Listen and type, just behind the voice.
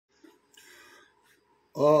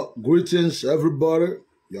Greetings, everybody.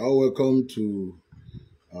 You're welcome to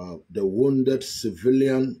the Wounded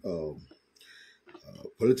Civilian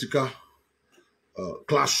Political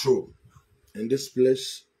Classroom. In this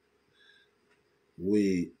place,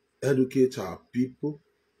 we educate our people,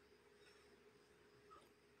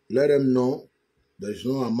 let them know there's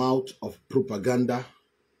no amount of propaganda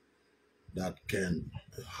that can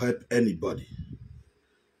help anybody.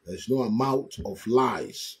 There's no amount of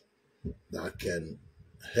lies that can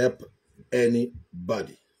help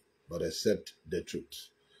anybody, but except the truth.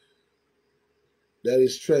 There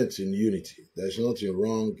is strength in unity. There's nothing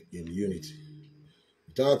wrong in unity.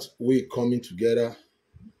 Without we coming together,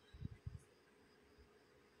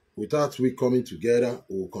 we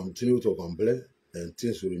will continue to complain and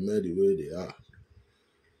things will remain the way they are.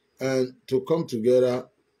 And to come together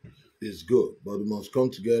is good, but we must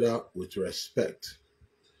come together with respect.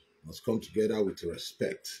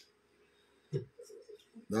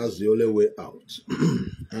 That's the only way out.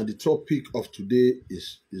 And the topic of today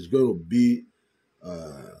is going to be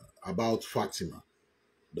about Fatima,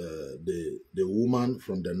 the woman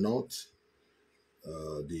from the north,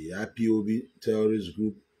 the IPOB terrorist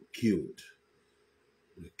group killed.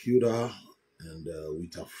 They killed her, and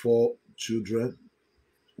with her 4 children,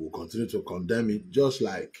 we'll continue to condemn it, just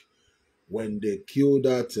like when they killed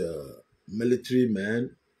that military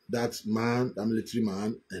man, that military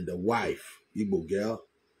man, and the wife, Igbo girl.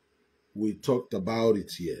 We talked about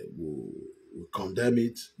it here. We condemn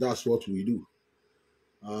it. That's what we do.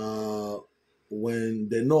 When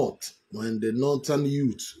the northern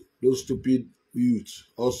youth, those stupid youth,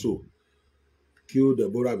 also killed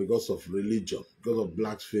Deborah because of religion, because of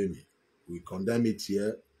blasphemy, we condemn it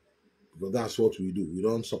here because that's what we do. We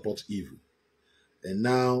don't support evil. And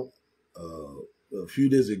now, a few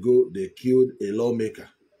days ago, they killed a lawmaker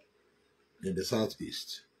in the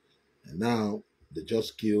southeast, and now they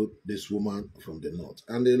just killed this woman from the north.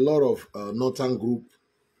 And a lot of northern group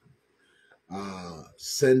are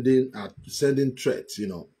sending threats,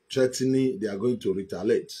 threatening they are going to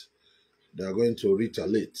retaliate.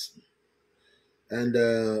 And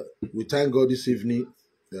we thank God this evening,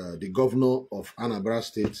 the governor of Anambra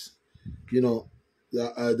State,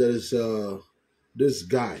 there is this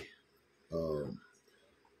guy,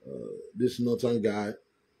 this northern guy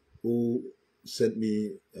who sent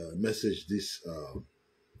me a message this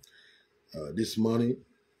morning.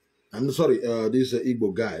 I'm sorry, this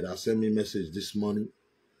Igbo guy that sent me a message this morning,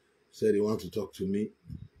 said he wanted to talk to me.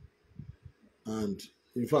 And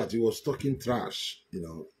in fact, he was talking trash,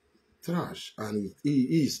 trash. And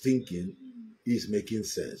he is thinking he's making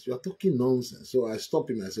sense. You are talking nonsense. So I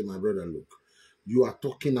stopped him and I said, my brother, look, you are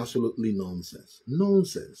talking absolutely nonsense.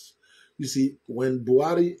 Nonsense. You see, when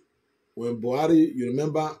Buhari, you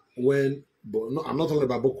remember when, no, I'm not talking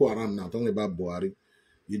about Boko Haram now, I'm talking about Buhari.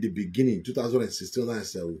 In the beginning, 2016,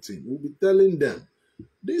 2017, we'll be telling them,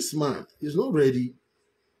 this man is not ready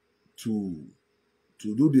to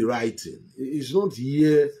do the right thing. He's not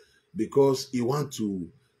here because he wants to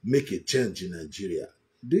make a change in Nigeria.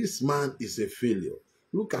 This man is a failure.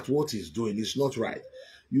 Look at what he's doing. It's not right.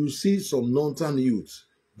 You see some northern youth,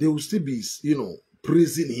 they will still be,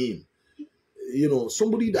 praising him.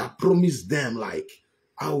 Somebody that promised them, like,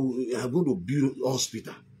 I'm going to build a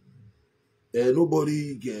hospital.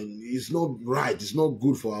 Nobody can, it's not right, it's not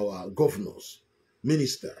good for our governors,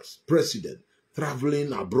 ministers, president,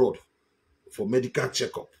 traveling abroad for medical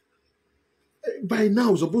checkup. By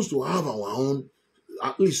now, we're supposed to have our own,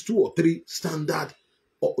 at least 2 or 3 standard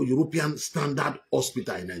or European standard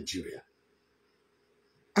hospital in Nigeria.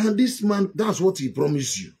 And this man, that's what he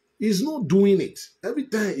promised you. He's not doing it. Every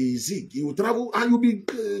time he's sick, he will travel and you'll be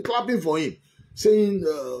clapping for him, saying,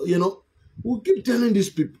 we'll keep telling these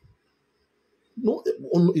people. No,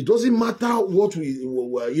 it doesn't matter what they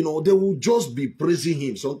will just be praising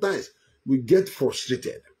him. Sometimes we get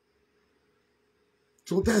frustrated.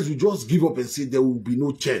 Sometimes we just give up and say there will be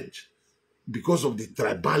no change because of the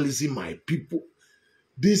tribalism, my people.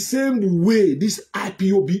 The same way these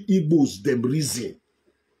IPOB Igbos, them reason.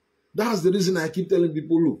 That's the reason I keep telling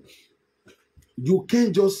people, look, you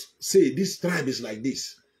can't just say this tribe is like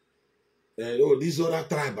this. These other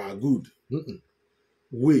tribe are good.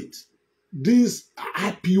 Wait. This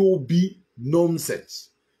IPOB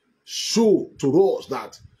nonsense show to us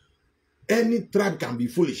that any tribe can be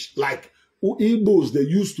foolish. Like Igbos,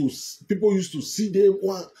 people used to see them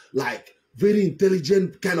like very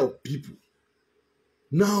intelligent kind of people.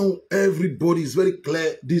 Now everybody is very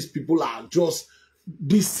clear. These people are just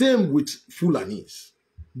the same with Fulanis.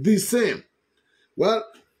 The same. Well,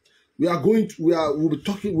 we are going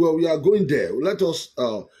there. Let us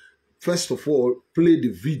first of all play the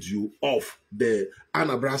video of the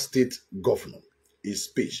Anambra State governor, his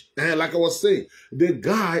speech. And like I was saying, the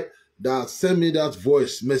guy that sent me that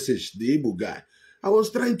voice message, the Igbo guy, I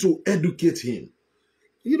was trying to educate him.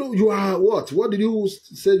 You know, you are what? What did you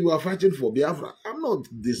say you are fighting for, Biafra? I'm not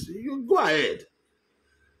this. You go ahead.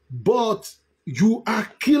 But you are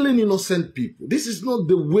killing innocent people. This is not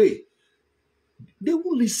the way. They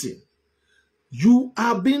will listen. You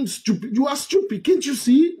are being stupid. You are stupid. Can't you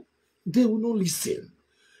see? They will not listen.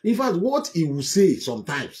 In fact, what he will say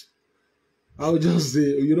sometimes, I will just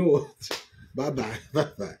say, you know what? Bye-bye.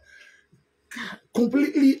 Bye-bye.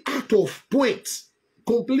 Completely out of point.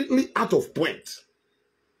 Completely out of point.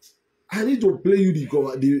 I need to play you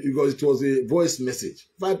because it was a voice message.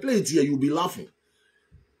 If I play it here, you'll be laughing.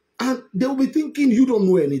 And they'll be thinking you don't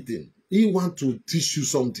know anything. He wants to teach you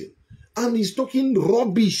something. And he's talking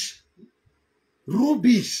rubbish.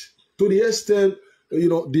 Rubbish. To the extent, you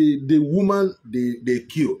know, the woman they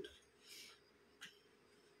killed.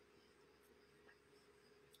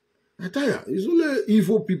 I tell you, it's only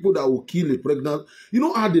evil people that will kill a pregnant. You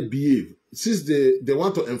know how they behave. Since they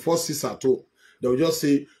want to enforce Sisato, they'll just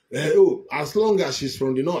say, hey, oh, as long as she's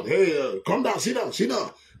from the north, hey, come down, sit down, sit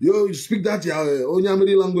down. You speak that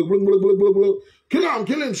Onyamiri language, blah, blah, blah, blah, blah.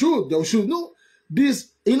 Kill him, shoot. They'll shoot. No,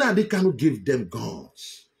 this, they cannot give them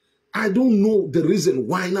guns. I don't know the reason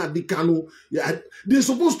why Nnamdi Kanu, they're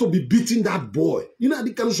supposed to be beating that boy.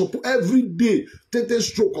 Nnamdi Kanu support every day, take a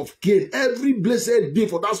stroke of cane, every blessed day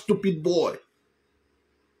for that stupid boy.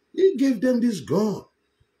 He gave them this gun.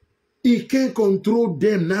 He can't control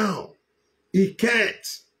them now. He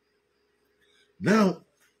can't. Now,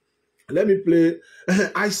 let me play.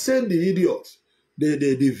 I sent the idiot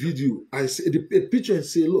the video. I say the picture and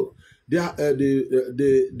say, look, they are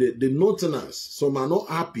the Northerners. Some are not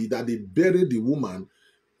happy that they buried the woman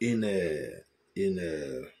in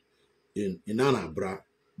Anambra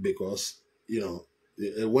because, you know,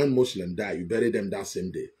 when Muslims die, you bury them that same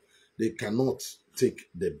day. They cannot take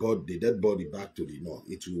the dead body back to the north.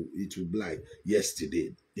 It will be like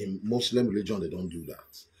yesterday. In Muslim religion, they don't do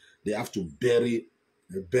that. They have to bury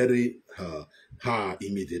her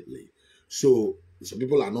immediately. So some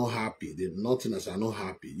people are not happy. The Northerners are not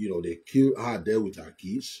happy. You know, they kill her there with her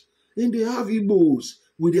kids. And they have Igbos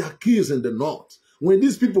with their kids in the north. When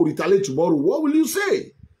these people retaliate tomorrow, what will you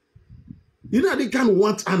say? You know, they can't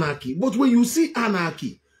want anarchy. But when you see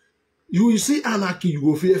anarchy, you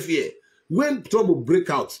go fear. When trouble break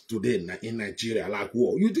out today in Nigeria, like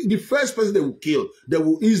war, you think the first person they will kill,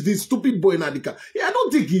 is this stupid boy in Adika. Yeah, I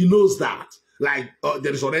don't think he knows that. Like,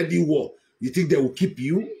 there is already war. You think they will keep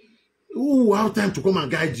you? Who have time to come and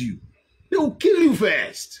guide you? They will kill you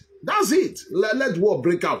first. That's it. Let war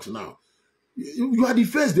break out now. You are the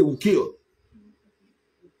first they will kill.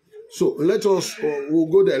 So let us, we'll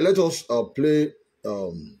go there. Let us play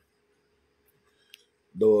the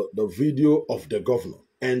video of the governor.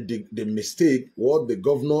 And the mistake, what the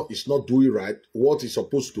governor is not doing right, what he's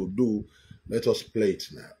supposed to do, let us play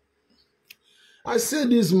it now. I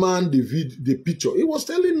said this man, the picture, he was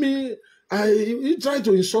telling me, he tried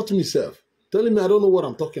to insult myself, telling me I don't know what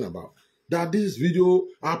I'm talking about. That this video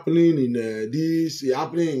happening in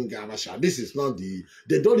happening in Gabasha, this is not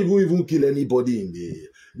they don't even kill anybody in the,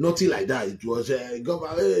 nothing like that. It was,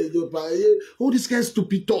 all this kind of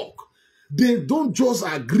stupid talk. They don't just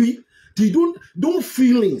agree. They don't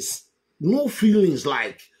feelings, no feelings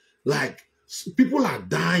like people are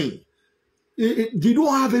dying. They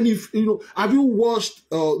don't have any, you know. Have you watched,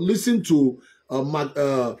 listened to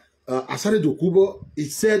Asare Dokubo?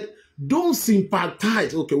 It said, don't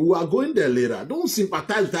sympathize. Okay, we are going there later. Don't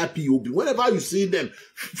sympathize with IPOB. Whenever you see them,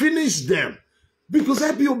 finish them. Because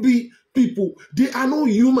IPOB people, they are not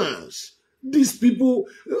humans. These people,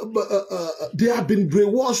 they have been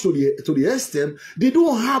brainwashed to the extent they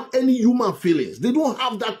don't have any human feelings. They don't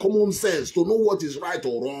have that common sense to know what is right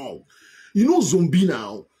or wrong. You know Zombie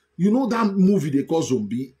now? You know that movie they call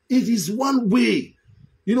Zombie? It is one way.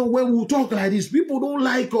 You know, when we talk like this, people don't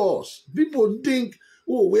like us. People think,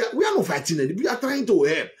 oh, we are not fighting anything. We are trying to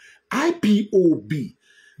help. IPOB,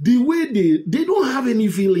 the way they don't have any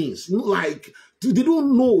feelings. Like, they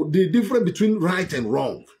don't know the difference between right and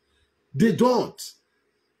wrong. They don't.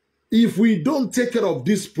 If we don't take care of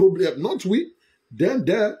this problem, not we, then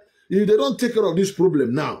if they don't take care of this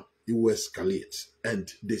problem now, it will escalate.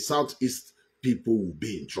 And the Southeast people will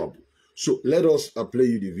be in trouble. So let us play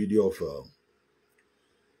you the video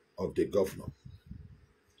of the governor.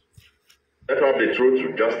 Set up the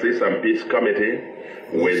Truth, Justice and Peace Committee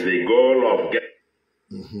with the goal of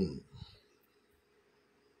getting...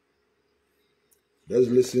 Let's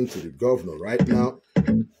listen to the governor right now.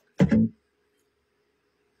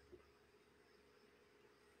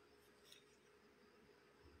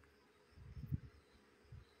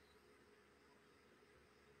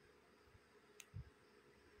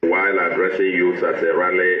 while addressing youth at a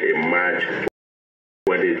rally in March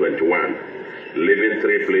 2021, leaving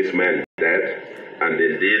 3 policemen dead, and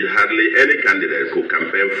indeed hardly any candidate could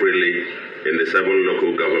campaign freely in the 7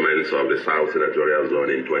 local governments of the South Senatorial Zone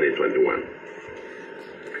in 2021.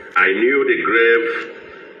 I knew the grave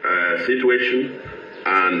situation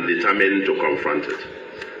and determined to confront it.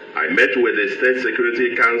 I met with the State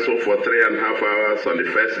Security Council for 3.5 hours on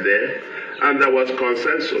the first day, and there was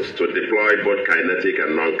consensus to deploy both kinetic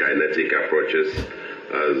and non-kinetic approaches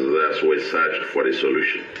as we searched for the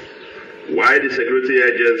solution. While the security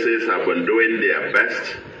agencies have been doing their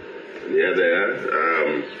best, here they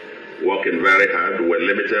are, working very hard with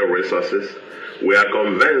limited resources, we are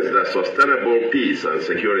convinced that sustainable peace and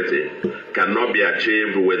security cannot be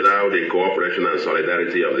achieved without the cooperation and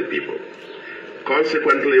solidarity of the people.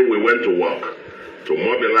 Consequently, we went to work to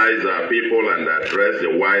mobilize our people and address the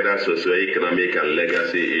wider socio-economic and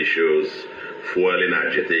legacy issues fueling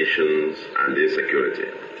agitations and insecurity.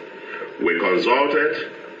 We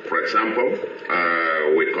consulted, for example,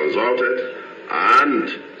 we consulted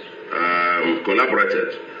and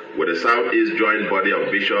collaborated with the Southeast Joint Body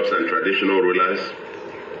of Bishops and Traditional Rulers,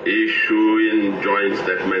 issuing joint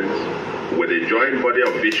statements with the Joint Body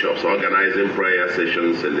of Bishops organizing prayer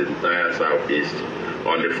sessions in the entire Southeast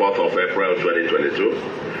on the 4th of April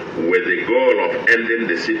 2022, with the goal of ending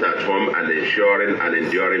the sit-at-home and ensuring an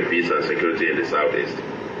enduring peace and security in the Southeast.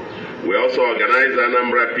 We also organized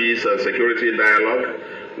Anambra Peace and Security Dialogue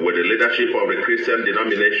with the leadership of the Christian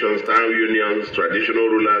denominations, town unions, traditional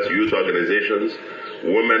rulers, youth organizations,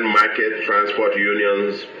 women market, transport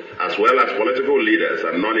unions, as well as political leaders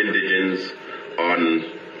and non-indigens on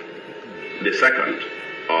the 2nd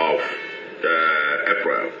of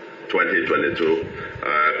April 2022,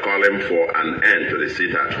 calling for an end to the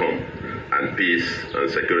sit-at-home and peace and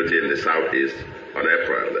security in the Southeast on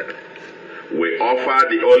April there. We offer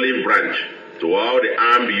the olive branch to all the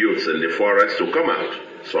armed youths in the forest to come out,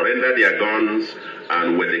 surrender their guns,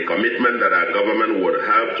 and with the commitment that our government would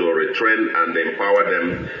help to retrain and empower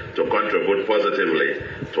them to contribute positively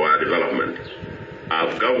to our development.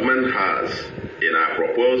 Our government has, in our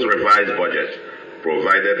proposed revised budget,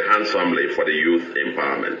 provided handsomely for the youth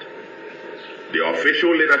empowerment. The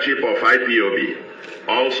official leadership of IPOB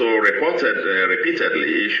also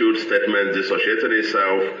repeatedly issued statements dissociating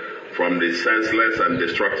itself from the senseless and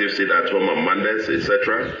destructive sit-at-home on Mondays,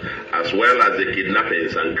 etc., as well as the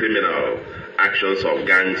kidnappings and criminal actions of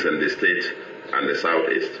gangs in the state and the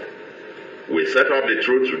Southeast. We set up the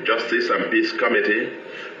Truth, Justice and Peace Committee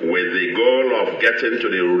with the goal of getting to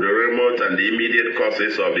the remote and the immediate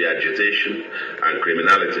causes of the agitation and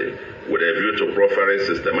criminality with a view to proffering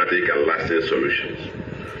systematic and lasting solutions.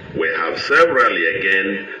 We have severally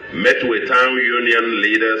again met with town union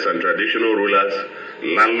leaders and traditional rulers,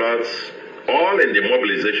 landlords, all in the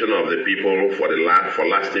mobilization of the people for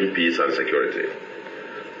lasting peace and security.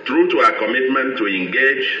 True to our commitment to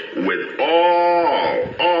engage with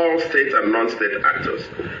all state and non-state actors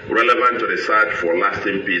relevant to the search for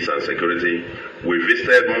lasting peace and security, we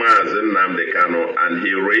visited Mazen Nnamdi Kanu, and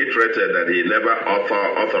he reiterated that he never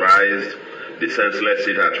authorized the senseless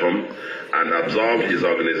sit-at-home and absolved his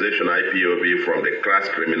organization IPOB from the crass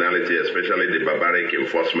criminality, especially the barbaric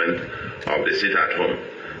enforcement of the sit-at-home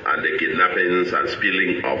and the kidnappings and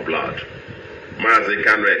spilling of blood. Mazen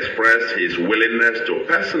Kanu expressed his willingness to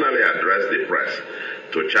personally address the press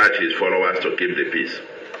to charge his followers to keep the peace.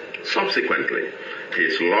 Subsequently,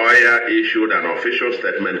 his lawyer issued an official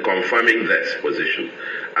statement confirming this position,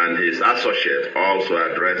 and his associate also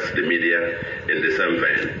addressed the media in the same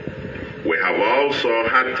vein. We have also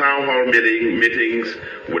had town hall meetings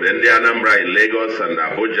within the Anambra in Lagos and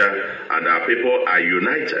Abuja, and our people are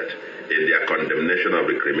united in their condemnation of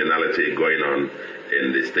the criminality going on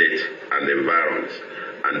in the state and the environs,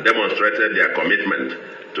 and demonstrated their commitment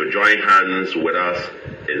to join hands with us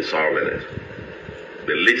in solving it.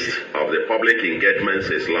 The list of the public engagements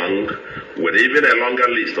is long, with even a longer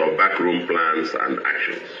list of backroom plans and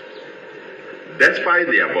actions. Despite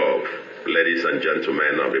the above, ladies and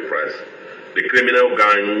gentlemen of the press, the criminal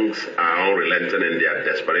gangs are unrelenting in their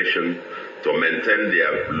desperation to maintain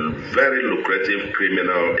their very lucrative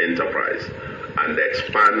criminal enterprise and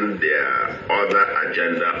expand their other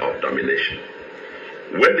agenda of domination.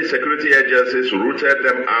 When the security agencies rooted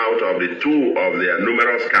them out of the 2 of their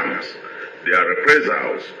numerous camps, their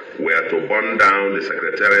reprisals were to burn down the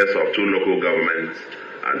secretariats of 2 local governments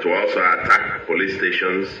and to also attack police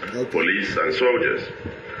stations, police and soldiers.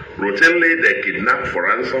 Routinely, they kidnap for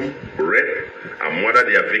ransom, rape, and murder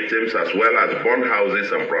their victims, as well as burn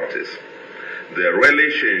houses and properties. They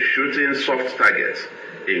relish in shooting soft targets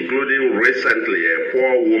including recently a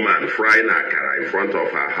poor woman frying akara in front of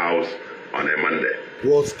her house on a Monday.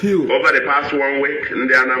 Was killed. Over the past 1 week,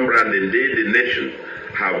 the Anambra and indeed the nation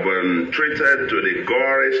have been treated to the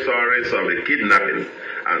gory stories of the kidnapping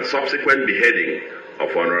and subsequent beheading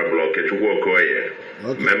of Honorable Okechukwu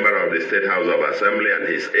Okoye, member of the State House of Assembly, and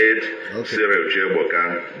his aide, Cyril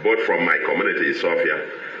Cheboka, both from my community, Sofia,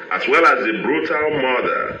 as well as the brutal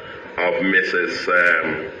murder of Mrs.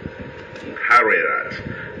 Harriet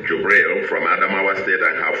Jubril from Adamawa State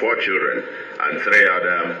and her 4 children and 3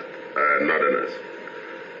 other northerners.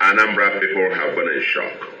 Anambra people have been in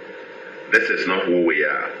shock. This is not who we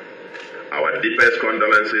are. Our deepest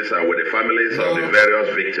condolences are with the families of the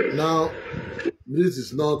various victims. Now, this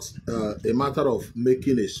is not a matter of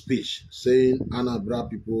making a speech saying Anambra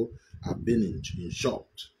people have been in shock.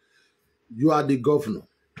 You are the governor.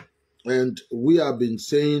 And we have been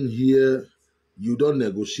saying here, you don't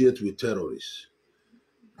negotiate with terrorists.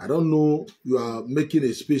 I don't know, you are making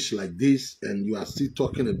a speech like this and you are still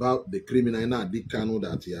talking about the criminal Nnamdi Kanu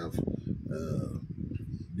that you have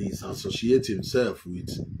disassociate himself with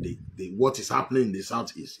what is happening in the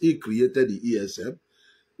Southeast. He created the ESM.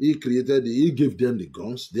 He gave them the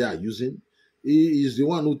guns they are using. He is the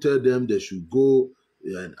one who told them they should go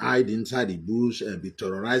and hide inside the bush and be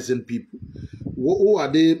terrorizing people. Who are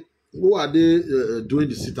they doing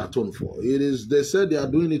the sit-at-home for? It is, they said they are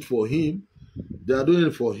doing it for him. They are doing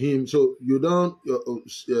it for him. So you don't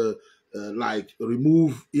like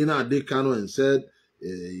remove Nnamdi Kanu and said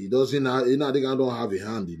he doesn't have, Nnamdi Kanu don't have a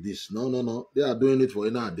hand in this. No. They are doing it for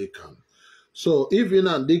Nnamdi Kanu. So if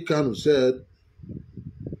Nnamdi Kanu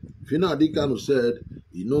said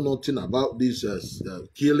he know nothing about these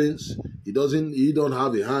killings, he don't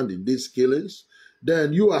have a hand in these killings,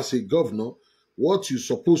 then you as a governor, what you're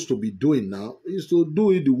supposed to be doing now is to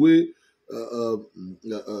do it the way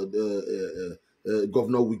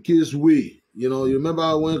Governor Wike's way. You know, you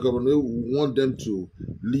remember when Governor want them to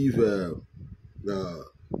leave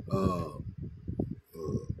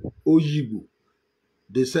Oyibo,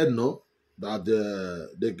 they said no, that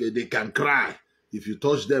they can cry. If you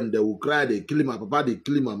touch them, they will cry. They kill my papa, they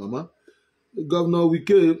kill my mama. Governor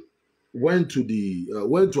Wike went to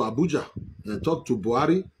Abuja and talked to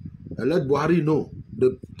Buhari and let Buhari know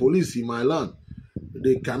the police in my land,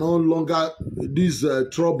 they can no longer, this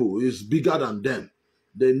trouble is bigger than them.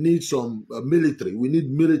 They need some military. We need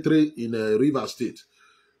military in River State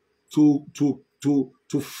to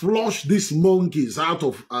flush these monkeys out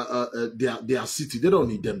of their city. They don't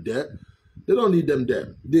need them there. They don't need them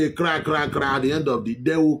there. They cry. At the end of the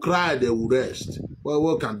day, they will cry, they will rest. Well,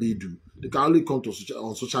 what can they do? They can only come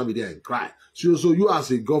on social media and cry. So you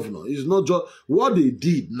as a governor, it's not just what they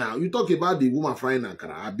did now. You talk about the woman frying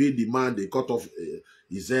akara. I bet the man, they cut off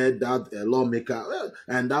his head, that lawmaker,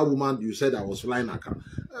 and that woman, you said I was flying akara.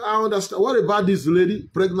 I understand. What about this lady,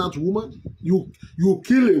 pregnant woman? You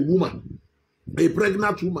kill a woman, a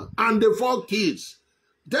pregnant woman, and the 4 kids.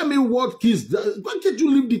 Tell me what kids, why can't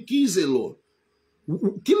you leave the kids alone?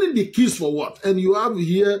 Killing the kids for what? And you have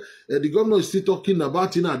here, the governor is still talking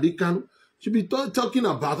about Nnamdi Kanu. Should be talking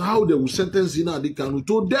about how they will sentence Nnamdi Kanu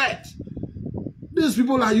to death. These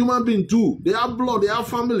people are human beings too. They have blood, they have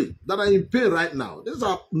family that are in pain right now. These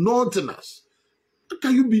are northerners. How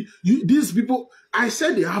can you be, these people, I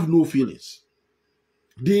said they have no feelings.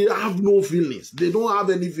 They have no feelings. They don't have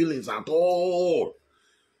any feelings at all.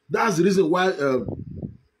 That's the reason why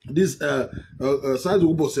this Saidu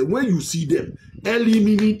Ubo said, when you see them,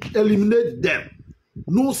 eliminate them.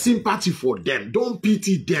 No sympathy for them. Don't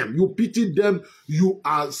pity them. You pity them, you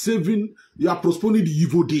are postponing the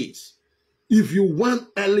evil days. If you want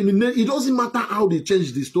eliminate, it doesn't matter how they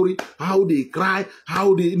change the story, how they cry,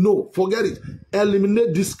 how they, no, forget it.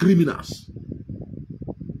 Eliminate these criminals.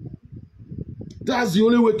 That's the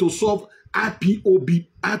only way to solve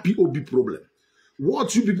IPOB problem.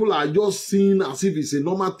 What you people are just seeing as if it's a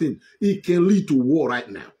normal thing, it can lead to war right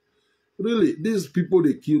now. Really, these people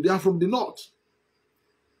they kill, they are from the north.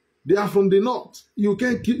 They are from the north. You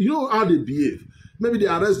can't kill, you know how they behave. Maybe they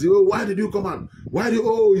arrest you. Oh, why did you come on? Why did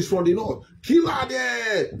oh, he's from the north? Kill her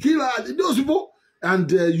there. Kill her. Those people.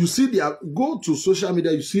 And you see, go to social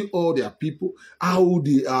media, you see all their people, how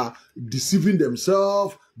they are deceiving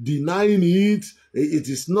themselves, denying it. It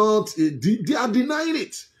is not, they are denying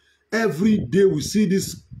it. Every day we see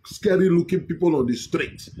these scary looking people on the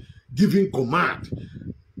street giving command.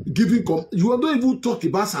 You don't even talk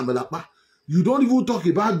about Samelapa. You don't even talk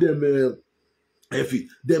about them,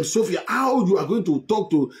 them Sophia. How you are going to talk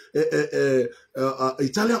to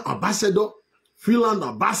Italian ambassador, Finland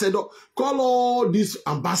ambassador? Call all these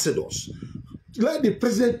ambassadors. Let the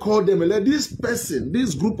president call them and let this person,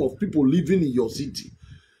 this group of people living in your city,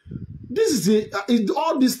 This is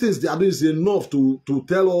all these things they are doing is enough to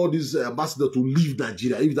tell all these ambassadors to leave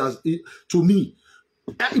Nigeria. If that's to me,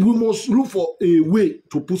 we must look for a way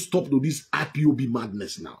to put stop to this IPOB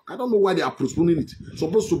madness now. I don't know why they are postponing it. It's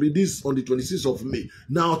supposed to be this on the 26th of May,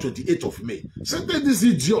 now 28th of May. Send this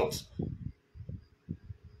idiot.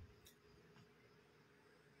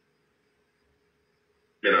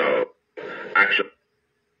 You know, actions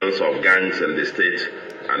of gangs in the state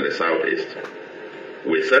and the southeast.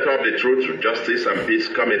 We set up the Truth, Justice and Peace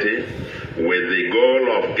Committee with the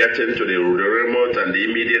goal of getting to the remote and the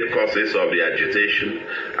immediate causes of the agitation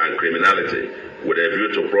and criminality with a view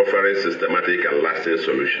to proffering systematic and lasting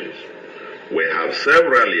solutions. We have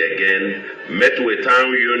severally again met with town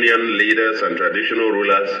union leaders and traditional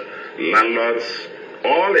rulers, landlords,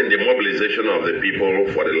 all in the mobilization of the people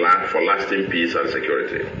for lasting peace and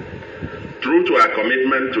security. True to our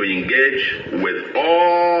commitment to engage with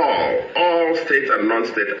all state and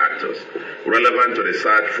non-state actors relevant to the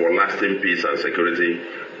search for lasting peace and security,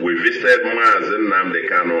 we visited Mazen Nnamdi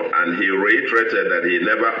Kanu, and he reiterated that he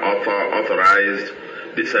never authorized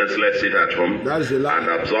the senseless sit at home and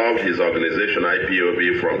absolved his organization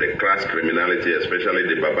IPOB from the crass criminality,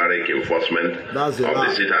 especially the barbaric enforcement of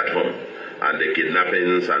the sit at home and the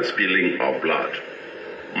kidnappings and spilling of blood.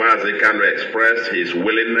 Mazen Kanu expressed his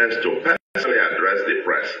willingness to personally address the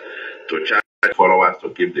press to charge followers to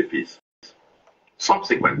keep the peace.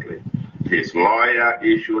 Subsequently, his lawyer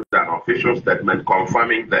issued an official statement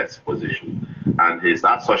confirming this position, and his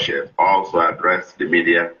associate also addressed the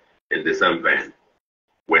media in the same vein.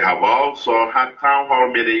 We have also had town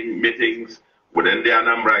hall meetings within the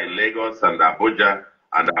Anambra in Lagos and Abuja,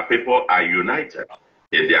 and our people are united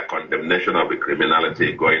in their condemnation of the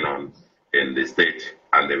criminality going on in the state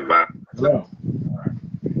and the environment. Hello.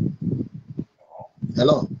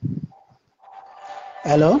 Hello.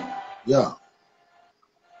 Hello? Yeah.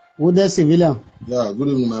 Who the civilian? Yeah, good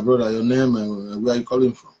evening, my brother. Your name and where are you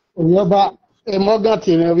calling from? Yoba,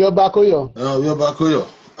 Morgantin, Yoba Koyo. Yoba Koyo.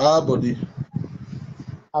 Body.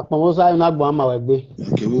 Akpomosa na gbo ama wegbe.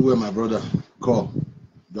 Okay, where my brother? Call.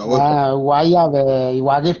 Why you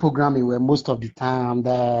have a program where most of the time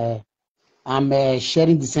I'm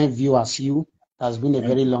sharing the same view as you. That's been a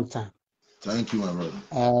very long time. Thank you, my brother.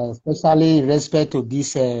 Especially in respect to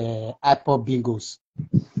these iPod bingos.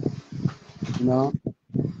 You know,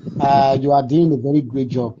 you are doing a very great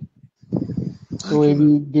job. So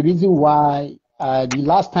the reason why the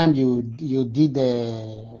last time you did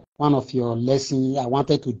one of your lessons, I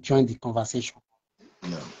wanted to join the conversation.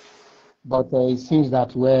 Yeah. But it seems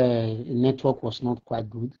that the network was not quite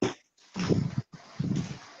good.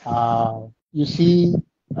 You see,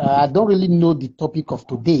 I don't really know the topic of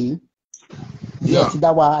today. Yeah. Yes,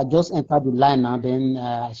 that was, I just entered the line and then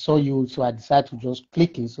I saw you, so I decided to just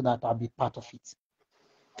click in so that I'll be part of it.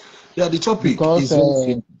 Yeah, the topic because,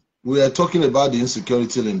 is we are talking about the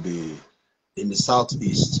insecurity in the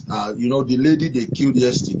southeast. You know, the lady they killed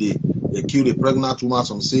yesterday, they killed a pregnant woman.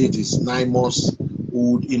 Some say it is 9 months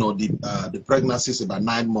old. You know, the pregnancy is about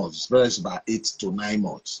 9 months. It's about 8 to 9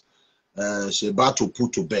 months. She's about to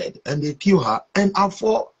put to bed, and they kill her and her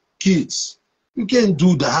 4 kids. You can't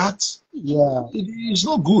do that. Yeah, it's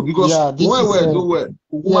not good because yeah, I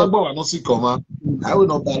will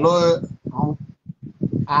not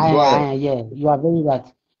yeah, you are very right.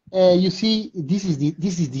 You see, this is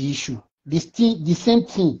the issue. The same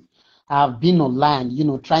thing have been online, you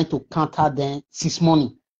know, trying to counter them since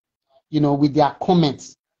morning, you know, with their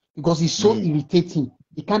comments, because it's so irritating.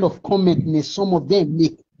 The kind of comment some of them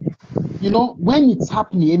make. You know, when it's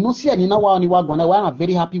happening, you know, I'm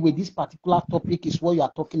very happy with this particular topic is what you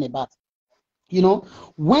are talking about. You know,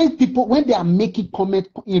 when they are making comment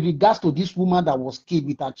in regards to this woman that was killed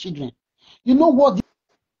with her children, you know what?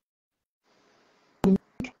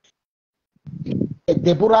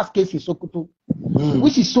 Deborah's case in Sokoto,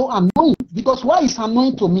 which is so annoying, because why it's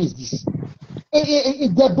annoying to me is this.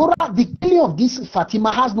 Deborah, the killing of this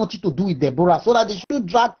Fatima has nothing to do with Deborah, so that they should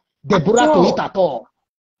drag Deborah to it at all.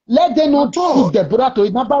 Let them not put Deborah to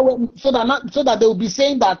it, so that they will be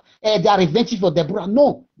saying that they are revenging for Deborah.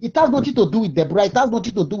 No, it has nothing to do with Deborah. It has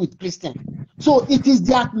nothing to do with Christian. So it is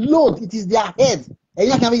their load, it is their head.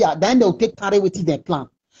 And then they will take carry with their plan.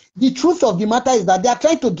 The truth of the matter is that they are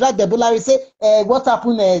trying to drag Deborah and say, what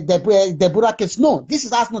happened Deborah case. No, this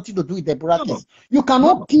has nothing to do with Deborah case. You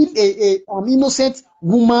cannot kill an innocent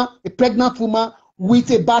woman, a pregnant woman,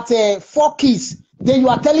 with about 4 kids. Then you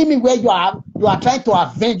are telling me where you are trying to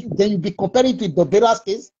avenge, then you be comparing to Deborah's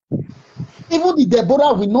case. Even the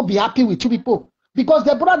Deborah will not be happy with you people, because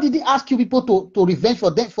Deborah didn't ask you people to revenge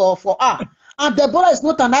for them for her. And Deborah is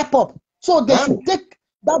not an IPOP. So they should take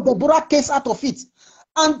that Deborah case out of it.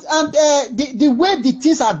 the way the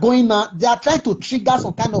things are going now, they are trying to trigger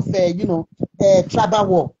some kind of tribal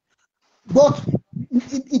war. But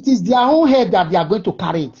it is their own head that they are going to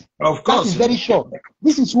carry it. Of course. That is very sure.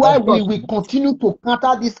 This is why we will continue to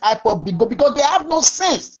counter this hyper because they have no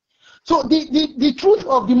sense. So the truth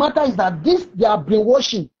of the matter is that they are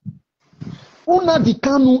brainwashing. Una the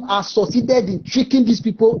Kanu has succeeded in tricking these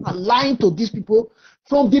people and lying to these people.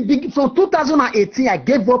 From 2018, I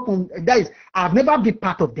gave up on that. I've never been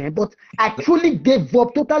part of them, but I truly gave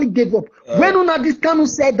up, totally gave up. When Una Kanu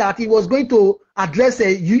said that he was going to address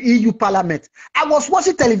a EU Parliament, I was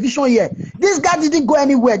watching television here. This guy didn't go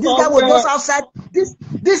anywhere. This guy was just outside.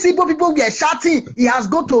 These people were shouting. He has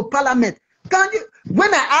gone to Parliament. Can you?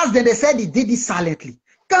 When I asked them, they said he did it silently.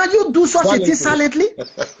 Can you do such a thing silently?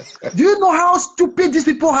 Do you know how stupid these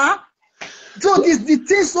people are? So the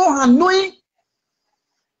thing is so annoying.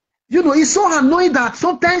 You know, it's so annoying that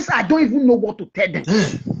sometimes I don't even know what to tell them.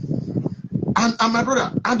 And my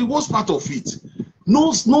brother, and the worst part of it,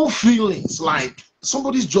 no feelings like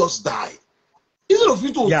somebody's just died. Instead of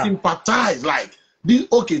you to sympathize, like,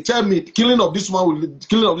 okay, tell me, killing of this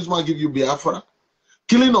man give you Biafra?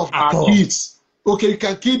 Killing of our kids. Okay, you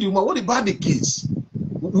can kill the woman. What about the kids?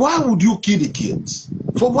 Why would you kill the kids?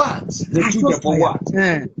 For what? The children for what?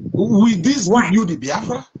 Will this give you the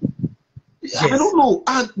Biafra? Yes. I don't know.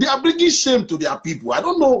 And they are bringing shame to their people. I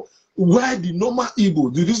don't know why the normal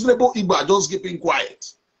Igbo, the reasonable Igbo are just keeping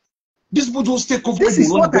quiet. These people just stay comfortable. This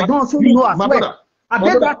is what I don't also know as well. I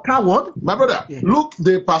bet that coward. My brother, look,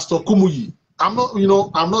 the Pastor Kumuyi. I'm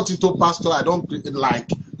not into pastor. I don't like,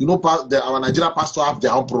 our Nigerian pastor have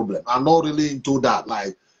their own problem. I'm not really into that,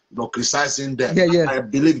 like, criticizing them. I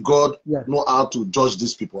believe God know how to judge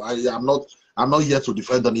these people. I'm not here to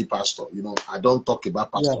defend any pastor. I don't talk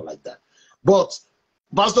about pastor like that. But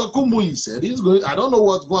Pastor Kumuyi said he's going. I don't know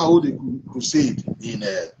what's going on with the crusade in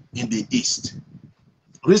the East.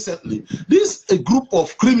 Recently, a group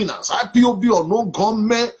of criminals, IPOB or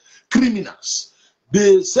non-government criminals,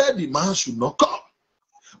 they said the man should not come.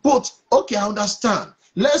 But okay, I understand.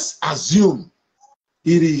 Let's assume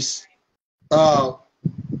it is the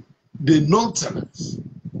Northerners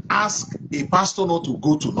ask a pastor not to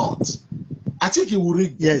go to North. I think he will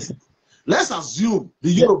read. Yes. Let's assume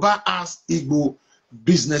the Yoruba asked Igbo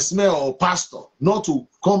businessman or pastor not to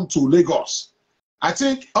come to Lagos. I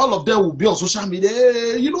think all of them will be on social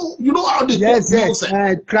media. You know how they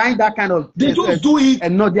crying that kind of. They just do it.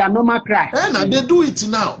 And no, they are normal cry. And they do it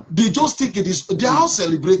now. They just think it is. They are all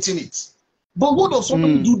celebrating it. But what if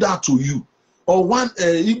somebody do that to you? Or one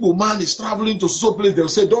Igbo man is traveling to some place. They'll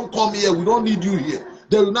say, "Don't come here. We don't need you here."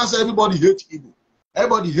 They will not say, "Everybody hates Igbo.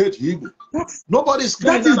 Everybody hates Igbo." Nobody is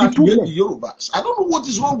crying that you hate the Yorubas. I don't know what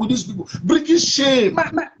is wrong with these people. Bringing shame.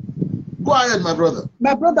 Go ahead, my brother.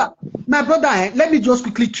 My brother, let me just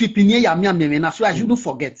quickly trip in here, so I shouldn't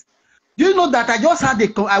forget. Do you know that I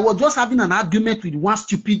was just having an argument with one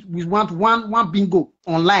bingo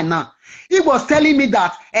online now. He was telling me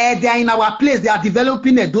that they are in our place, they are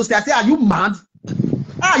developing a dose. I said, are you mad?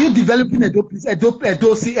 How are you developing a dose?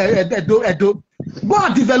 Go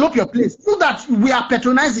and develop your place. So that we are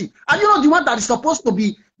patronizing. And you know the one that is supposed to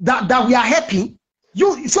be that we are helping.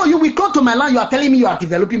 So you will come to my land, you are telling me you are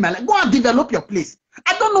developing my land. Go and develop your place.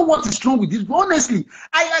 I don't know what is wrong with this. But honestly,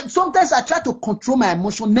 sometimes I try to control my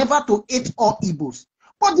emotion, never to hate all Igbos.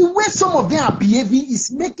 But the way some of them are behaving is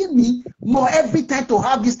making me more every time to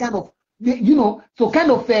have this kind of, so kind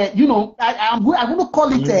of, I'm going to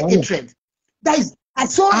call it hatred. That is, I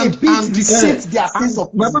saw a bit resent their sense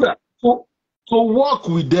of my brother, to work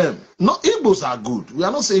with them. No, Igbos are good. We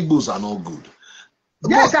are not saying Igbos are not good.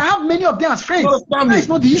 Yes, I have many of them as friends. That is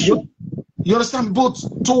not the issue. You understand? But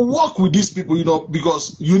to work with these people,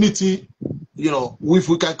 because unity, if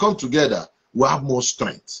we can come together, we have more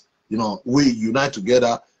strength. We unite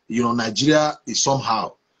together. Nigeria is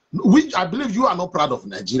somehow. I believe you are not proud of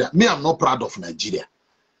Nigeria. Me, I'm not proud of Nigeria.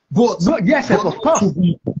 But yes, of course.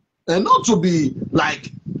 And not to be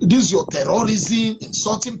like, this is your terrorism,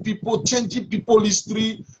 insulting people, changing people's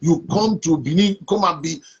history. You come to Benin, come and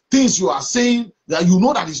be things you are saying that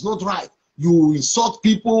that is not right. You insult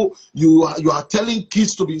people, you are telling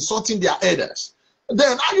kids to be insulting their elders.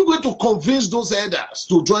 Then are you going to convince those elders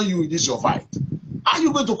to join you in this your fight? Are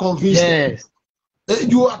you going to convince them?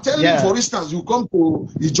 You are telling, for instance, you come to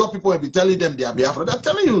Ijaw people and be telling them they are Biafra. They're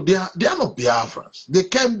telling you they are not Biafrans. They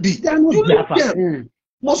can't be. They are not Biafra.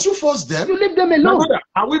 Must you force them? You leave them alone.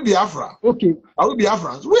 Are we Biafra? Okay. Are we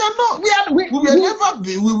Biafrans? We are not.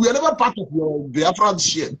 We were never part of your Biafran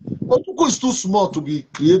shit. Ojuko is too small to be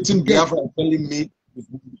creating Biafra and telling me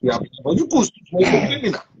Biafra. Ojuko is too small. It's a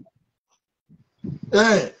criminal.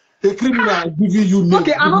 A criminal giving you name.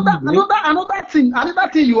 Okay, another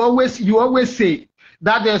thing you always say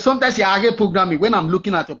that sometimes you are programming. When I'm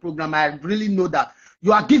looking at your program, I really know that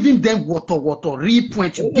you are giving them water, real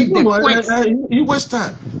points. You give them points. You waste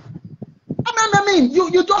time. I mean,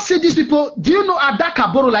 you just see these people. Do you know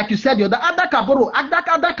Adakaboro, like you said,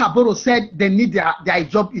 Adakaboro said they need their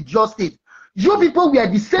job in just state. You people were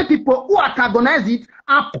the same people who antagonized it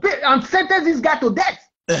and sentenced this guy to death.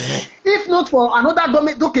 If not for another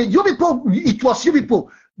government, okay, you people, it was you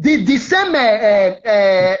people. The same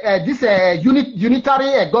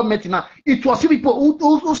unitary government now. It was you people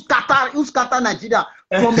who scatter Nigeria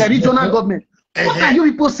from the regional government. What can you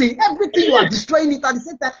people say? Everything you are destroying it at the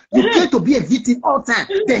same time. You get to be a victim all the time.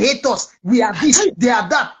 They hate us. We are this. They are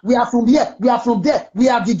that. We are from here. We are from there. We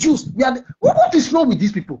are the Jews. We are. What is wrong with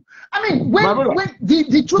these people? I mean, when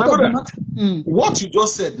the truth of the matter. What you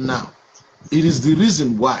just said now, it is the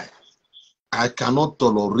reason why I cannot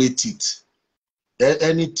tolerate it.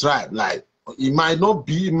 Any tribe, like it might not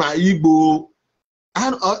be my Igbo,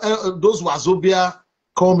 and those Wazobia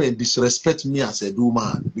come and disrespect me as a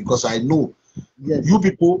man because I know. Yes. You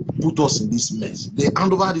people put us in this mess. They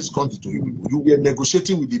hand over this country to you people. You were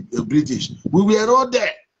negotiating with the British. We were not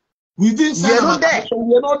there. We didn't say we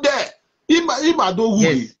were not there.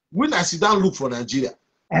 Yes. When I sit down look for Nigeria,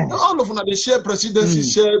 all of them they share presidency,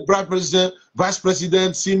 share president, vice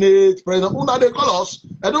president, senate, president. Una they call us.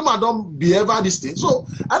 I don't behave this thing. So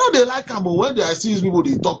I know they like them, but when they see these people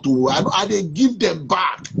they talk to, I they give them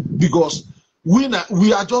back because we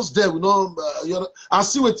are just there, you know. I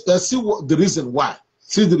see what the reason why.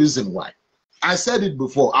 See the reason why. I said it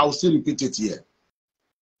before. I will still repeat it here.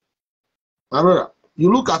 My brother,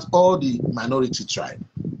 you look at all the minority tribe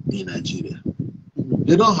in Nigeria.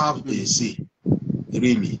 They don't have a say.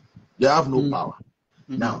 Really, they have no power.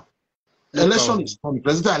 Now, election is coming.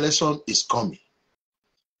 Presidential election is coming.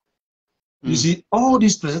 You see, all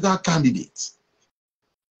these presidential candidates,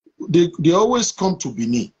 they always come to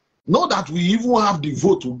Benin. Not that we even have the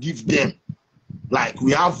vote to give them. Like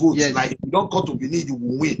we have votes. Yes. Like if you don't come to Benin, you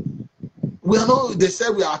will win. We are not. They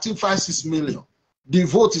said we are at 5-6 million. The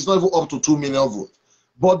vote is not even up to 2 million votes.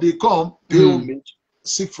 But they come, pay homage,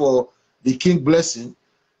 seek for the king blessing.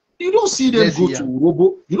 You don't see them go to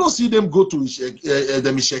Robo. You don't see them go to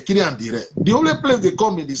the Mishekiri and Dire. The only place they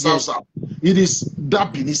come in the south, it is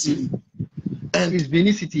that Benin City. And it's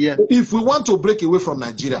Benin City, yeah. If we want to break away from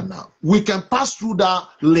Nigeria now, we can pass through that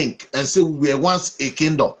link and say we were once a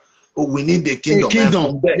kingdom. Or we need a kingdom. A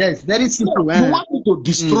kingdom. Yes, very simple. You want me to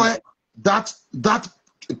destroy that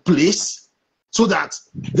place so that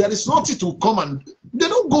there is nothing to come and they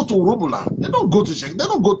don't go to Robola, they don't go to Shek, they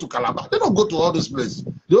don't go to Calabar, they don't go to all these places.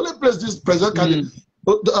 The only place this president can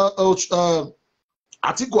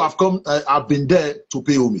Atiku have come, have been there to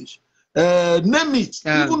pay homage. Name it,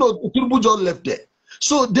 even though Tinubu just left there.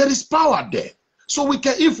 So there is power there. So we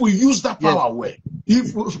can, if we use that power well,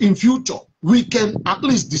 if in future we can at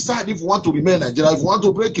least decide if we want to remain in Nigeria, if we want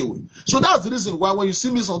to break away. So that's the reason why when you see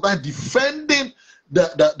me sometimes defending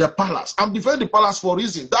the palace, I'm defending the palace for a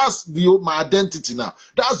reason. That's my identity now.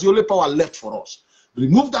 That's the only power left for us.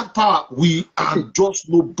 Remove that power, we are just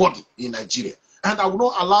nobody in Nigeria. And I will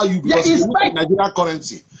not allow you, because you look at Nigerian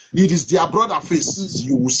currency, it is their brother faces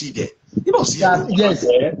you will see there. You don't see that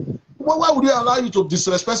there. Well, why would you allow you to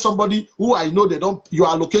disrespect somebody who I know they don't, your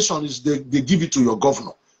allocation is they give it to your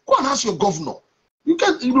governor? Go and ask your governor. You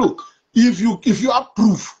can't, you know, if you have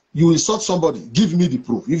proof, you insult somebody, give me the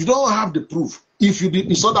proof. If you don't have the proof, if you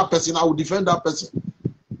insult that person, I will defend that person.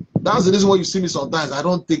 That's the reason why you see me sometimes. I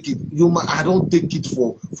don't take it. I don't take it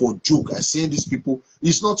for joke. I saying these people,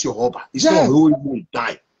 it's not your hobby. It's not your you will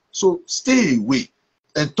die. So stay away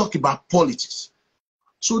and talk about politics.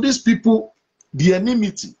 So these people, the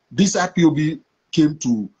enmity, this IPOB came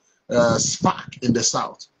to spark in the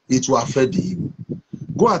south. It will affect the Igbo.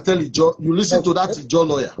 Go and tell Ijo. You listen to that Ijo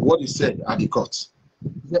lawyer. What he said at the court.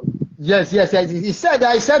 Yes. He said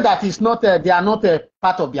that it's not. They are not a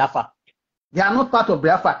part of Biafra. They are not part of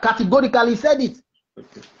Biafra. Categorically said it.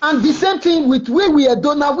 And the same thing with we are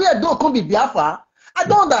done now. We are don't come with Biafra. I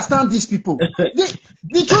don't understand these people.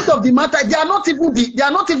 The truth of the matter, they are not even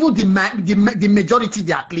the majority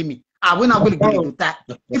they are claiming. We're not going to give you that.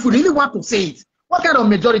 If we really want to say it, what kind of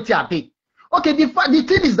majority are they? Okay, the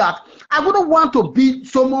thing is that I wouldn't want to be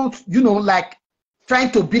someone, you know, like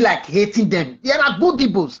trying to be like hating them. There are good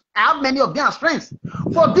Igbos. I have many of them as friends.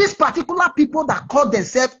 For these particular people that call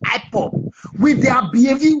themselves IPOB, with their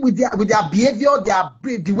behavior,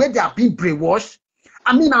 the way they are being brainwashed.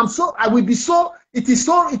 I mean, it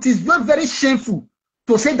is very, very shameful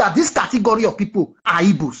to say that this category of people are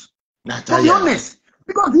Igbos. To be honest,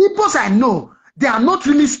 because the Igbos I know, they are not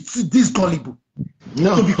really this gullible.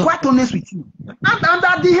 No. To be quite honest with you. And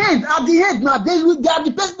at the end, now they are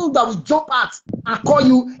the people that will jump at and call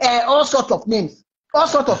you all sorts of names. All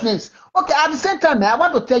sorts of names. Okay, at the same time, I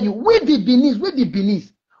want to tell you, we the Benin,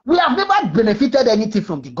 we have never benefited anything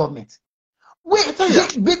from the government.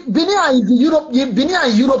 Benin are in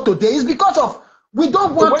Europe today is because of we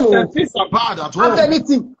don't want to have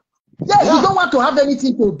anything. Yes, we don't want to have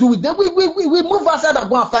anything to do with them. We move outside and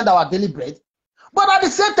go and find our daily bread. But at the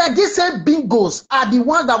same time, these same bingos are the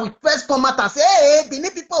ones that will first come out and say, hey,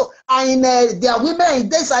 Benin people are in their women in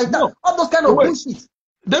this side, all those kind of bullshit.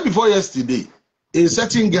 Day before yesterday, a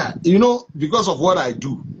certain guy, you know, because of what I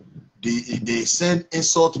do, they send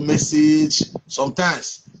insult message.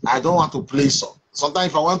 Sometimes I don't want to play some.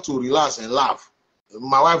 Sometimes if I want to relax and laugh,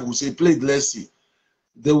 my wife will say, play it, let's see.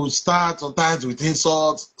 They will start sometimes with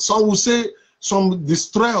insults. Some will say, some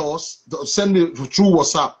destroy us, send me through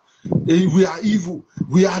WhatsApp. We are evil.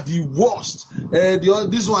 We are the worst.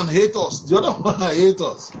 This one hate us. The other one hate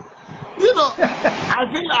us. You know,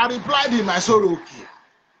 I replied him. I said, okay,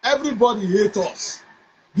 everybody hate us.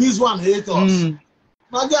 This one hate us.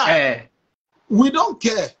 My guy, we don't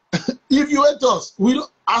care. If you hate us, we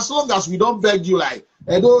don't, as long as we don't beg you like,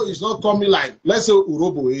 Edo is not coming like, let's say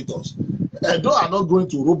Urobo hate us. Edo are not going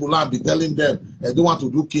to Urobo land be telling them they don't want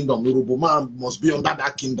to do kingdom. Urobo man must be under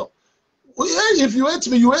that kingdom. If you hate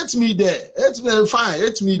me, you hate me there. Hate me, fine.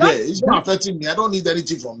 Hate me there. It's not affecting me. I don't need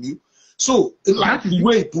anything from you. So, like the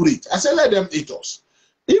way he put it, I said, let them hate us.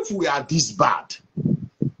 If we are this bad,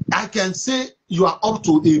 I can say you are up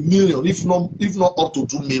to 1 million, if not up to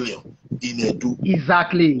 2 million in Edo.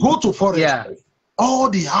 Exactly. Go to forest. All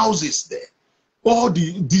the houses there, all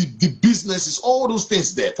the businesses, all those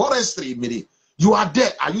things there. Forestry, meaning you are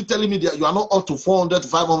there. Are you telling me that you are not up to 400 to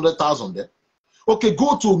 500,000 there? Okay,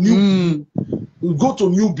 go to New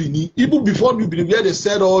Benin. Even before New Benin, where they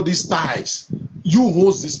said all these ties, you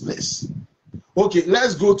host this place. Okay,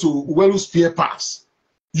 let's go to Welu Spear Pass.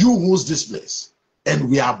 You host this place, and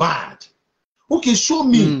we are bad. Okay, show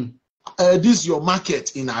me this your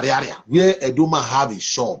market in Ariaria where Edoma have a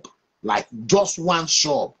shop, like just one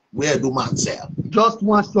shop where Edoma sell. Just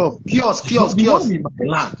one shop, kiosk. In my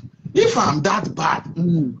land. If I'm that bad,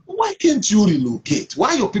 why can't you relocate?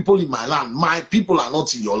 Why your people in my land? My people are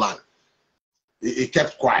not in your land. He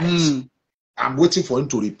kept quiet. I'm waiting for him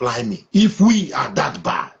to reply me. If we are that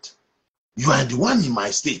bad, you are the one in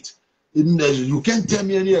my state. You can't tell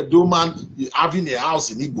me any Edo man having a house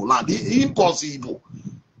in Igbo land. Impossible.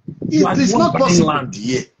 It's not possible. Land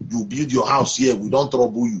here. You build your house here. We don't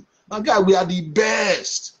trouble you. My guy, we are the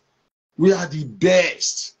best. We are the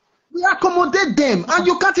best. We accommodate them, and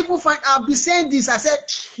you can't even find. I'll be saying this. I said,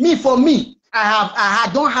 for me, I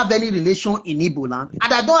don't have any relation in Igbo land,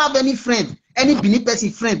 and I don't have any friend, any Benin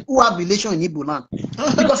person friend who have relation in Igbo land,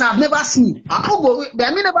 because I've never seen.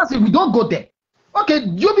 Never seen. We don't go there. Okay,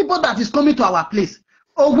 you people that is coming to our place.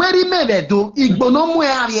 Oh, where he made do Igbo no more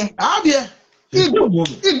area.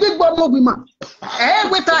 Igbo no woman.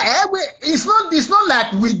 It's not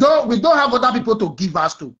like we don't have other people to give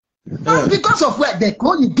us to. But because of where they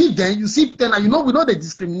call you give them, you see them, and we know they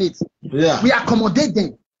discriminate. Yeah. We accommodate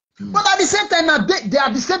them. But at the same time, now they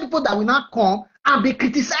are the same people that will not come and be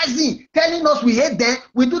criticizing, telling us we hate them,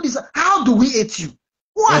 we do this. How do we hate you?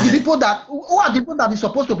 Who are the people that are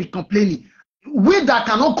supposed to be complaining? We that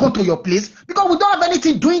cannot come to your place because we don't have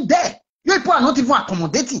anything doing there. You people are not even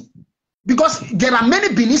accommodating. Because there are many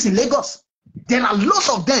Benis in Lagos. There are lots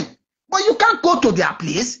of them. But you can't go to their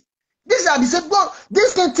place. These are the same. Well,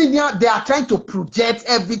 this thing they are trying to project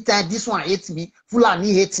every time. This one hates me,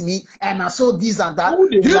 Fulani hates me, and I saw this and that. Do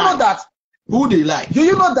you know that? Who they like? Do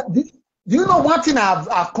you know that? Do you know one thing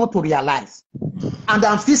I've come to realize, and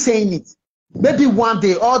I'm still saying it. Maybe one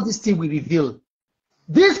day all these things will reveal.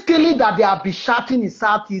 This killing that they have been shouting in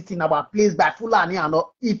Southeast in our place by Fulani and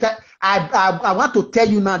all, I want to tell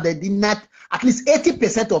you now that the net, at least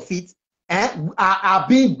 80% of it are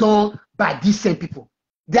being done by these same people.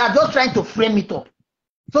 They are just trying to frame it up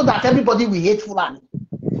so that everybody will hate Fulani.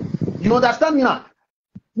 You understand me now?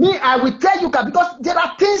 Me, I will tell you, because there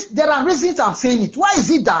are reasons I'm saying it. Why is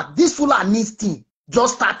it that this Fulani thing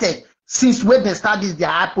just started since when they started their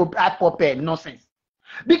hip-hop nonsense?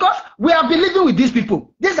 Because we have been living with these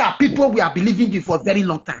people. These are people we have been living with for a very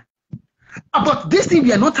long time. But this thing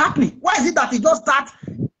we are not happening. Why is it that it just starts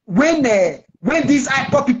when these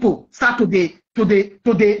hip-hop people start to preach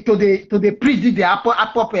the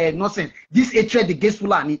hip-hop nonsense? This hatred against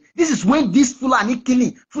Fulani. This is when this Fulani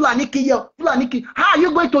killing, Fulani kill. How are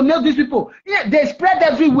you going to nail these people? Yeah, they spread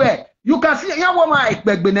everywhere. You can see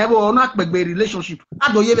relationship.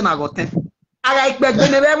 I don't even got 10. I expect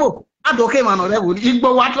never. Adoke man level.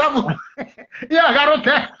 Igbo what level? Yeah, got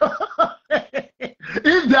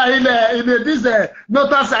if they are in this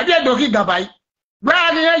notice, I didn't doki gabai. Where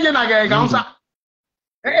are the agent again? Council.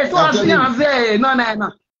 It's what I say.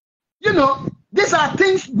 No. You know, these are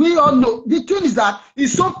things we all know. The thing is that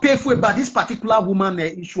it's so painful about this particular woman.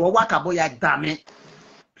 Damn it.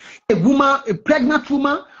 A woman, a pregnant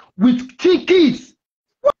woman with 3 kids.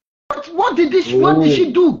 What did she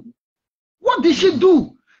do? What did she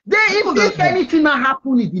do? If anything that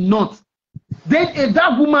happened in the north, then if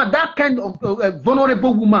that woman, that kind of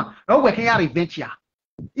vulnerable woman, we can revenge her.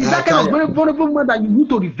 Is that kind of vulnerable woman that you need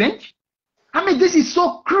to revenge? I mean, this is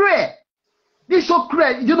so cruel. This is so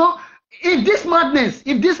cruel. You know, if this madness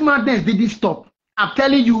didn't stop, I'm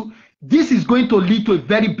telling you, this is going to lead to a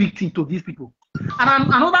very big thing to these people. And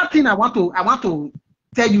another thing I want to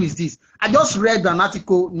tell you is this. I just read an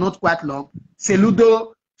article not quite long.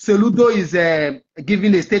 Seludo is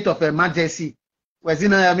giving a state of emergency.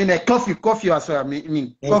 Coffee as well.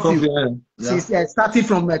 Coffee. She's starting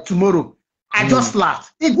from tomorrow. I just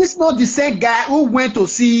laughed. Is this not the same guy who went to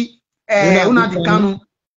see Unadi Kanu?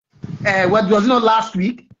 What was it not last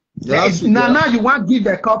week? Now you want to give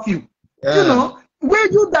a curfew. You know,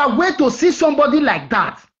 where you that way to see somebody like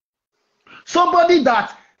that? Somebody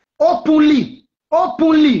that openly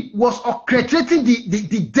was orchestrating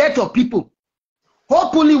the death of people.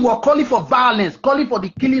 Openly were calling for violence, calling for the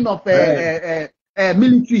killing of military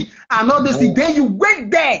and all this. Then you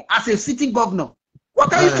went there as a sitting governor.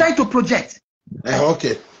 What are you trying to project?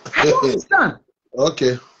 Okay. I don't understand.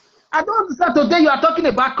 Okay. I don't understand. Today you are talking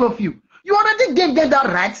about curfew. You already gave them that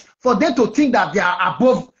right for them to think that they are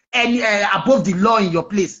above the law in your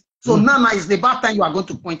place. So now is the bad time you are going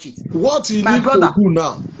to point it. What he needs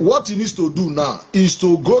to do now, is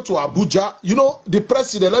to go to Abuja. You know, the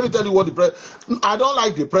president, let me tell you what the president, I don't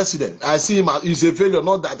like the president. I see him, he's a failure.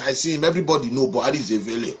 Not that I see him, everybody know Buhari is a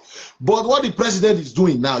failure. But what the president is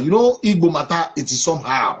doing now, you know, Igbo matter, it is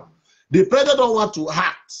somehow. The president don't want to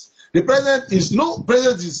act. The president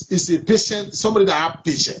is a patient, somebody that have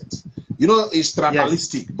patience. You know, it's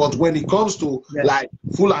tribalistic, but when it comes to like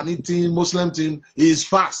Fulani team, Muslim team, he's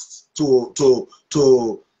fast to do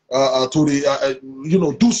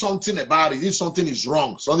something about it. If something is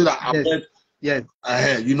wrong, something that happened,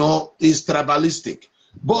 you know, is tribalistic.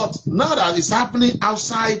 But now that it's happening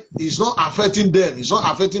outside, it's not affecting them. It's not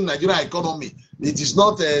affecting Nigeria economy. It is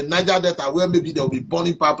not Niger Delta where maybe there will be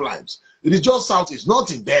burning pipelines. It is just south. It's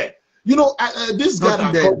nothing there. You know, this guy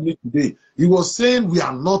that called me today, he was saying we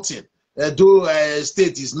are nothing. Edo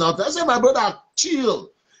state is not. I said, my brother,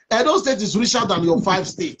 chill. Edo state is richer than your 5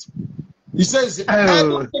 states. He says,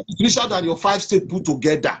 Edo state is richer than your 5 states put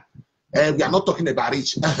together. And we are not talking about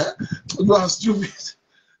rich. You are stupid.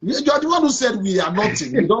 You are the one who said we are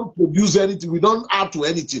nothing. We don't produce anything. We don't add to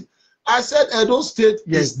anything. I said Edo state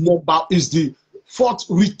is the 4th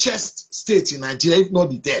richest state in Nigeria, if not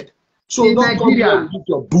the 3rd. So in don't Nigeria. Come here with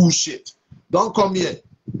your bullshit. Don't come here.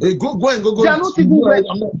 Hey, go. They are not even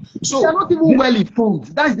well informed.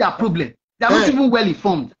 That's their problem. They are not even well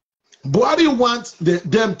informed. Buhari wants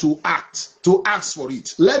them to ask for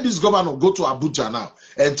it. Let this governor go to Abuja now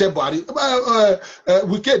and tell Buhari.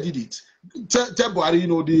 Wike did it. Tell Buhari, you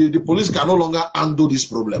know, the police can no longer handle this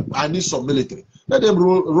problem. I need some military. Let them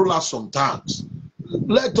roll out some tanks.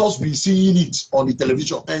 Let us be seeing it on the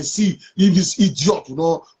television and see if this idiot,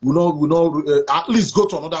 at least go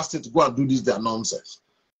to another state to go and do this their nonsense.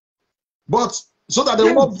 But so that they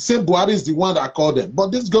will not say Buhari is the one that called them.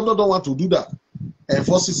 But this governor don't want to do that. And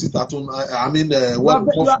forces it at you are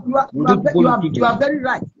very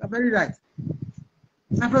right. You are very right.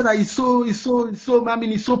 My brother, it's so. I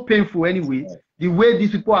mean, it's so painful anyway. The way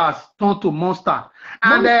these people are turned to monster.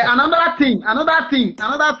 And another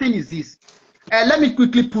thing is this. Let me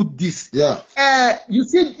quickly put this. Yeah. You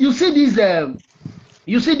see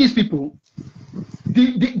these people.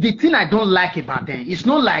 The thing I don't like about them, it's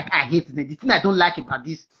not like I hate them. The thing I don't like about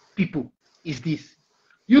these people is this.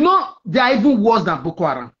 You know, they are even worse than Boko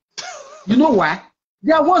Haram. You know why?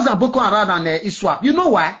 They are worse than Boko Haram and ISWAP. You know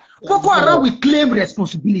why? Boko Haram will claim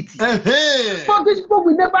responsibility. But these people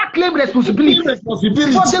will never claim responsibility. But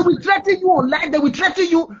they will threaten you online. They will threaten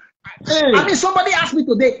you. I mean, somebody asked me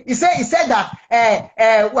today. He said that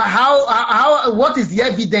what is the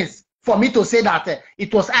evidence for me to say that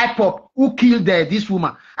it was IPOP who killed this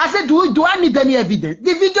woman? I said, do I need any evidence?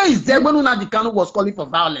 The video is there when Nnamdi Kanu was calling for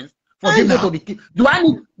violence. For people to be killed. Do I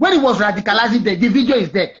need, when he was radicalizing the video is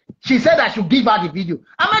there. She said I should give her the video.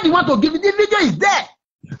 I'm not the one to give it. The video is there.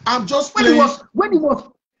 I'm just when he was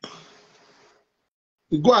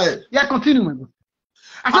go ahead. Yeah, continue, man.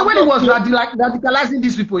 I said when he was radicalizing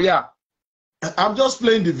these people, yeah. I'm just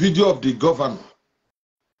playing the video of the governor,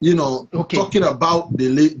 you know, talking about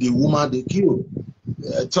the woman they killed,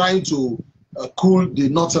 trying to cool the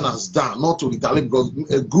Northerners down, not to retaliate, because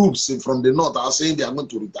groups from the North are saying they are going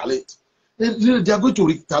to retaliate. They are going to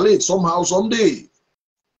retaliate somehow, someday.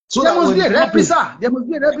 So there must be a reprisal. There must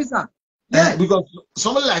be a reprisal. Yeah, because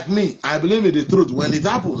somebody like me, I believe in the truth. When it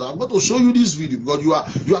happens, I'm going to show you this video because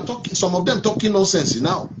you are talking, some of them talking nonsense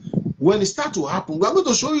now. When it starts to happen, we are going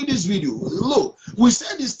to show you this video. Look, we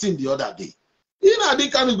said this thing the other day. You know, they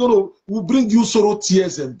can will bring you sorrow,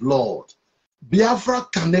 tears, and blood. Biafra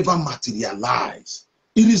can never materialize.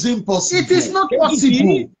 It is impossible. It is not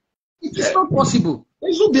possible. It is not possible.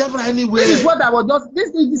 There's no Biafra anywhere. This is what I was just. This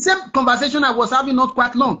is the same conversation I was having not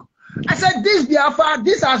quite long. I said this Biafra,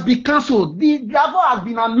 this has been cancelled. The Biafra has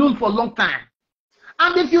been unknown for a long time.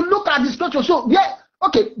 And if you look at the structure, so yeah,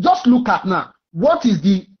 okay, just look at now. What is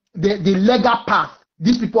the legal path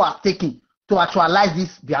these people are taking to actualize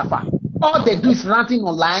this Biafra? All they do is ranting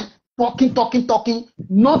online, talking,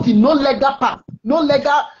 no legal path, no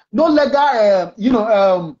legal,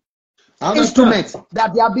 instruments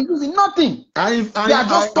that they have been using. Nothing. I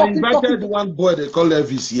invited one boy they call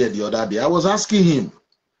Elvis here the other day. I was asking him.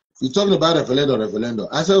 You're talking about referendum.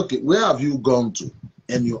 I said, okay, where have you gone to?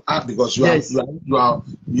 And you are, because you are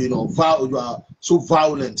so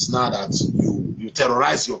violent now that you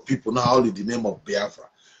terrorize your people now all in the name of Biafra.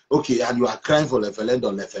 Okay, and you are crying for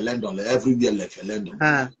referendum everywhere referendum.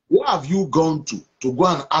 Where have you gone to go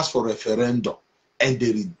and ask for referendum and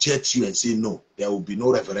they reject you and say no, there will be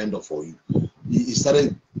no referendum for you? He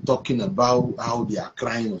started talking about how they are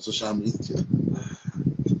crying on social media.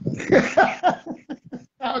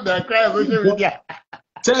 How they cry on social media.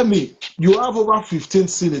 Tell me, you have over 15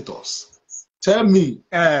 senators. Tell me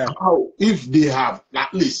how, if they have,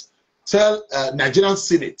 at least, tell Nigerian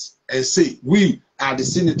Senate and say, we are the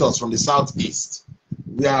senators from the Southeast.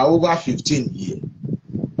 We are over 15 here.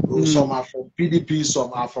 Some are from PDP,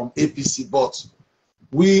 some are from APC, but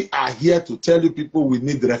we are here to tell you people we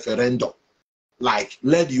need referendum. Like,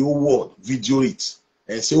 let the whole world video it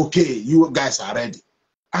and say, okay, you guys are ready.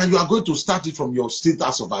 And you are going to start it from your state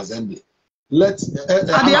House of Assembly. Let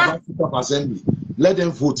House of Assembly, let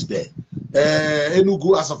them vote there.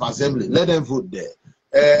 Enugu House of Assembly, let them vote there.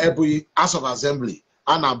 Ebonyi House of Assembly,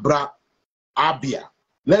 Anambra, Abia,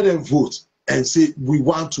 let them vote and say we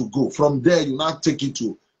want to go. From there, you now take it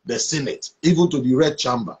to the Senate, even to the Red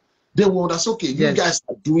Chamber. They will that's okay. You guys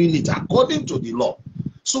are doing it according to the law.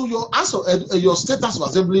 So your state House of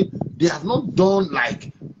Assembly, they have not done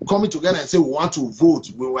like coming together and say we want to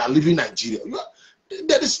vote when we are leaving Nigeria.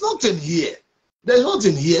 There is nothing here. There is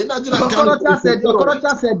nothing here. Okorocha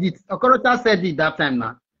said it that time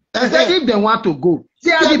now. He said if they want to go,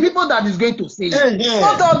 they are the people that is going to say it.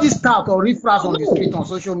 Not all this tout or riffraff on the street on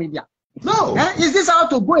social media. No. Is this how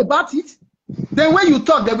to go about it? Then when you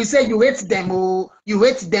talk, they will say you hate them, you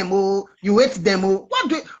hate them, you hate them.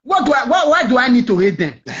 Why do I need to hate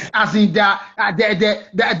them? As in they are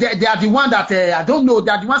the one that I don't know.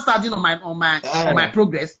 They are the one starting on my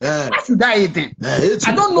progress. Why should I hate them?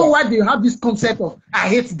 I don't know why they have this concept of I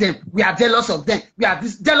hate them. We are jealous of them. We are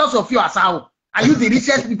jealous of you as how. Are you the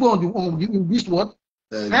richest people in this world?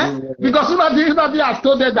 Because somebody has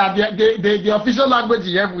told them that the official language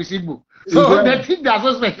in heaven is Igbo. So they think they are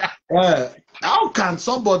so special. How can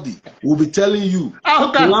somebody will be telling you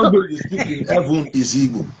the language you speak in heaven is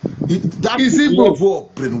Igbo? That is the level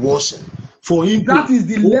of brainwashing for him. That is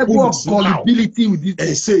the level of gullibility with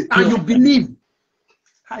this. And you believe.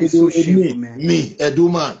 So me, Edo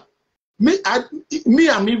man.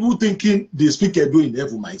 I'm even thinking they speak Edo in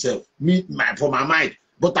heaven myself. For my mind.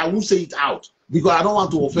 But I won't say it out because I don't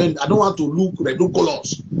want to offend. I don't want to look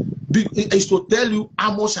ridiculous. It's to tell you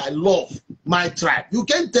how much I love my tribe. You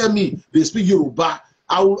can't tell me they speak Yoruba.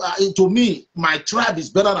 To me, my tribe is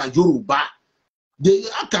better than Yoruba.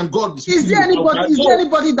 How can God be speaking? Is there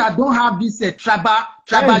anybody that don't have this tribal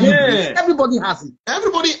unity? Everybody has it.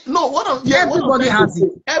 Everybody has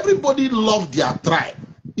it. Everybody loves their tribe.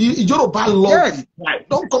 Yoruba loves the tribe.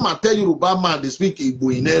 Don't come and tell Yoruba man they speak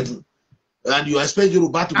Igbo in heaven. And you expect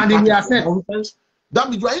Yoruba to be part of the nonsense. That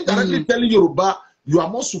means you are indirectly telling Yoruba you are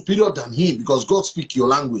more superior than him because God speaks your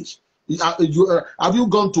language. Have you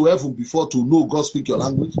gone to heaven before to know God speak your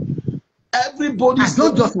language? Everybody,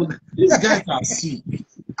 these guys are sick.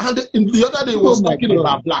 And the other day he was talking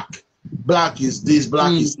about black. Black is this,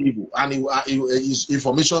 black is evil, and his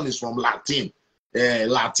information is from Latin.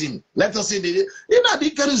 Let us say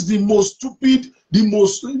that is the most stupid, the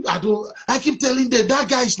most. I keep telling them that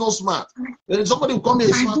guy is not smart. Somebody will come here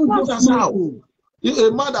smart. That's how.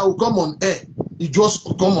 A man that will come on air, he just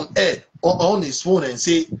come on air on his phone and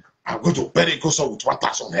say, I'm going to bury Koso with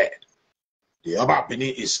 1,000 head. The other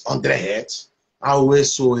Benin is 100 heads. I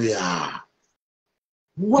always so yeah.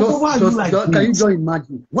 Why you like this? Can you just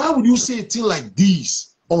imagine? Why would you say a thing like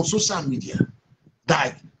this on social media?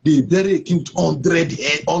 That they bury a king to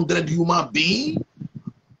 100 human being?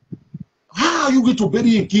 How are you going to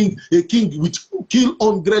bury a king which kill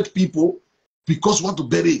 100 people because you want to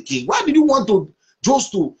bury a king? Why did you want to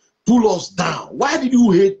just to pull us down? Why did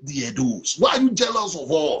you hate the Edos? Why are you jealous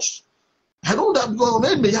of us? I know that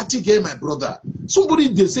because my brother. Somebody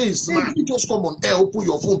they say is smart. You just come on air, open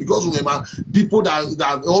your phone because remember people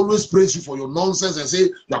that always praise you for your nonsense and say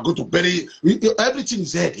you are going to bury everything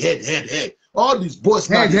is head. All these boys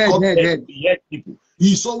head people.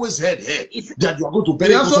 He's always head. That you are going to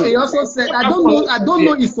bury. He also said, I don't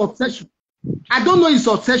know his obsession. I don't know his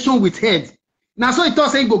obsession with head. Now so he thought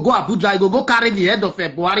saying go Abuja, go carry the head of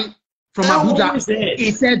Buhari from Abuja.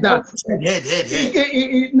 He said that.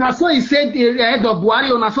 Head. Now so he said the head of Buhari,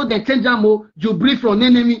 or now so they change him you breathe from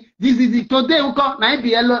enemy. This is it. Today we call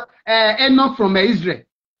Enoch from Israel.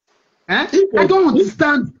 I don't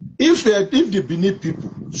understand. If the Benin people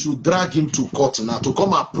should drag him to court now to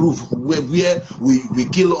come and prove where we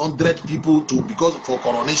kill 100 people because for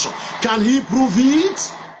coronation, can he prove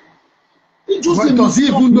it? Does he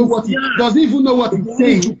even know what he's saying? Does he even know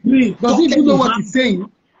what he's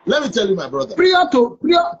saying? Let me tell you, my brother. Prior to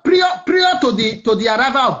the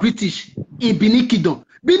arrival of British in Benin Kingdom,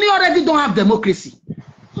 Benin already don't have democracy.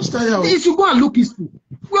 If you go and look history,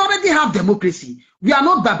 we already have democracy. We are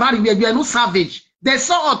not barbaric. We are not savage. They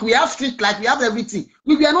saw us. We have street light. We have everything.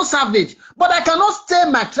 We are not savage. But I cannot say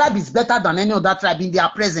my tribe is better than any other tribe in their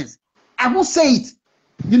presence. I won't say it.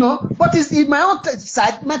 You know, but it's in my own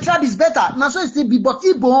side, my tribe is better. Now so it's still be, but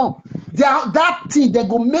Igbo, that thing they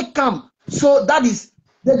go make them. So that is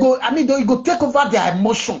they go take over their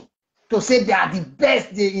emotion to say they are the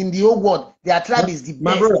best in the whole world. Their tribe is the best.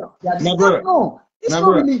 My brother. No, it's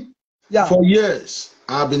not really. Yeah. For years,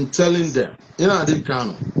 I've been telling them, we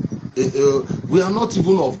are not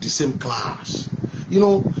even of the same class. You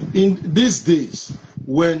know, in these days,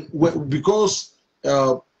 when because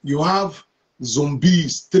you have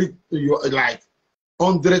zombies, like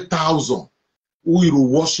 100,000 who will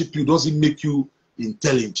worship you, doesn't make you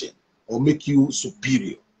intelligent or make you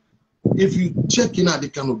superior. If you check in at the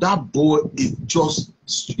Kano, that boy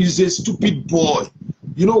is a stupid boy.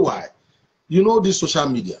 You know why? You know this social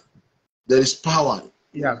media. There is power.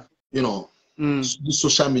 Yeah. You know, this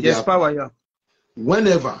social media. There's power, yeah.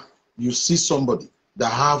 Whenever you see somebody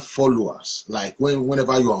that have followers, like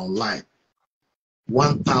whenever you are online,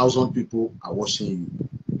 1,000 people are watching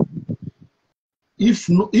you.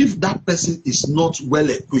 If that person is not well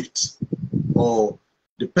equipped, or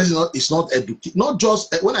the person is not educated, not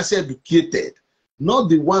just when I say educated, not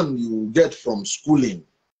the one you get from schooling,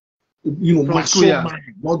 you know,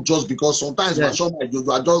 not just because sometimes you are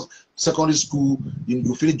just secondary school,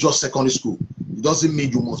 you finish just secondary school. It doesn't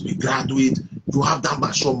mean you must be graduate. You have that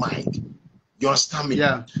mature mind. You understand me?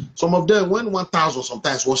 Yeah. Some of them, when 1,000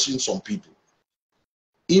 sometimes watching some people,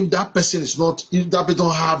 if that person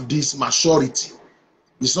don't have this maturity,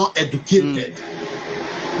 is not educated,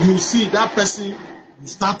 you see that person, you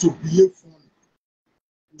start to behave funny.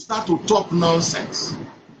 You start to talk nonsense.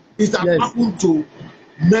 It has happened to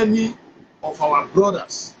many of our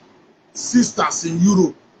brothers, sisters in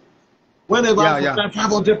Europe. Whenever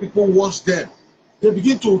 500 people watch them, they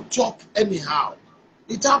begin to talk anyhow.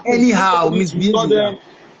 It happens. Anyhow, misbehaving.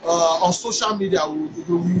 On social media,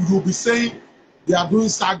 you'll be saying they are doing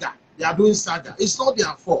saga. They are doing saga. It's not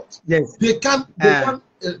their fault. Yes. They can't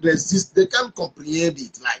resist. They can't comprehend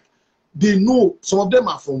it. Like they know. Some of them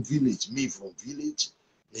are from village. Me from village.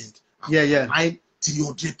 And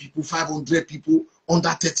 300 people, 500 people under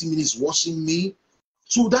 30 minutes watching me.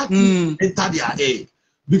 So that enter their head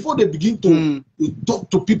before they begin to talk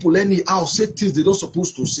to people anyhow, say things they don't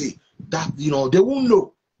supposed to say. That they won't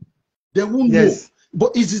know. They won't know.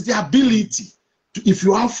 But it is the ability to, if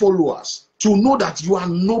you have followers, to know that you are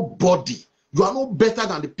nobody. You are no better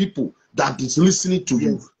than the people that is listening to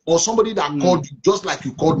you, or somebody that called you just like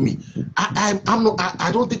you called me. I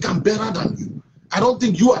don't think I'm better than you. I don't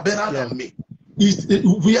think you are better than me.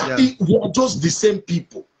 We are just the same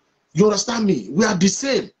people. You understand me? We are the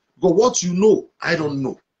same. But what you know, I don't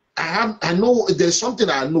know. I know there's something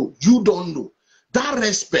I know. You don't know. That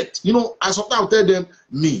respect, I sometimes tell them,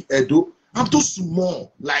 me, Edo, I'm too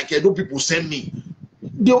small. Like Edo people send me.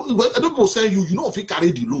 Edo people send you, if you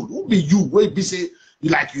carry the load, who be you? Where be say,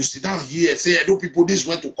 like you sit down here, say Edo people, this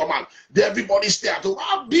went to come out. Everybody stay at home.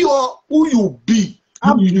 I'll be who you be.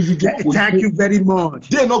 Thank you very much.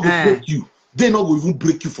 They're not going to take you. they're not going to even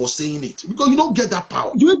break you for saying it because you don't get that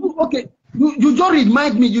power. You don't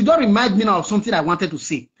remind me. You don't remind me now of something I wanted to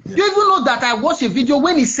say. Yeah. You even know that I watched a video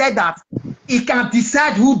when he said that he can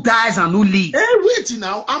decide who dies and who lives. Hey, wait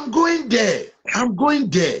now. I'm going there.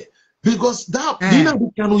 Because that I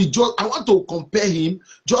want to compare him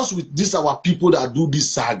just with this our people that do this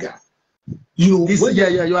saga. You know,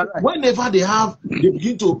 you are right. Whenever they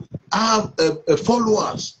begin to have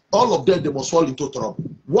followers, all of them they must fall into trouble.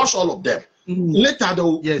 Watch all of them. Later they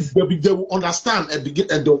will understand and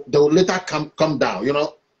they will later come down. You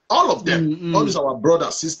know, all of them, all these our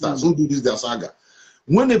brothers, sisters who do this their saga.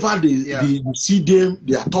 Whenever they see them,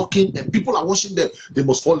 they are talking, and people are watching them, they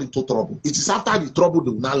must fall into trouble. It is after the trouble they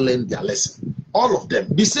will not learn their lesson. All of them.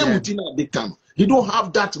 The same with Nnamdi. He don't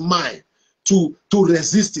have that mind to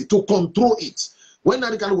resist it, to control it. When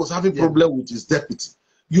Nnamdi was having problem with his deputy,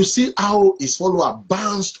 you see how his follower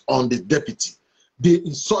bounced on the deputy. They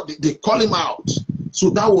call him out.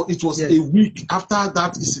 So it was a week after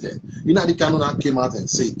that incident. Nnamdi came out and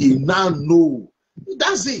said, he now know.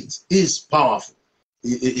 That's it. He's powerful.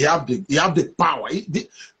 He have the power.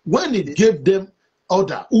 When he gave them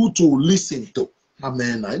order who to listen to,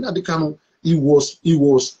 amen. He was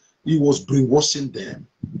brainwashing them.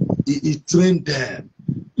 He trained them.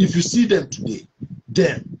 If you see them today,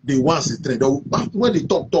 they once he trained. When they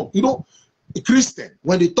talk, you know, a Christian,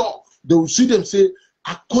 when they talk, they will see them say,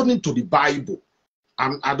 according to the Bible.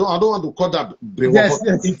 I don't want to call that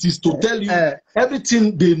brainwash. It is to tell you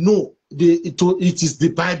everything they know. It is the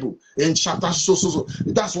Bible and chapter so.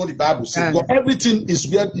 That's what the Bible says. But everything is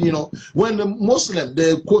weird, you know. When the Muslim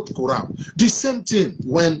they quote Quran, the same thing.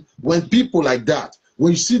 When people like that,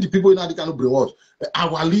 when you see the people in that kind of brainwash,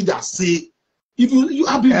 our leaders say, if you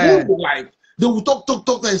have been like they will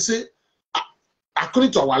talk and say,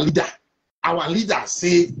 according to our leader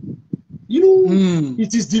say, you know,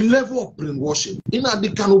 it is the level of brainwashing. In that they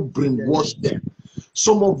cannot brainwash them.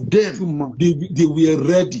 Some of them, they were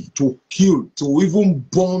ready to kill, to even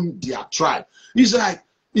burn their tribe. It's like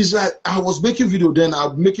I was making video then, I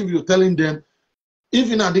was making video telling them,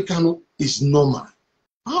 even Adekano is normal.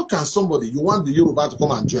 How can somebody, you want the Yoruba to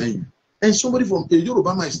come and join you? And somebody from a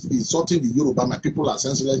Yoruba is insulting the Yoruba, my people are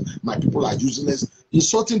senseless, my people are useless,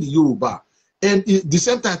 insulting the Yoruba. And at the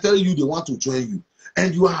same time telling you they want to join you.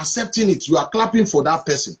 And you are accepting it, you are clapping for that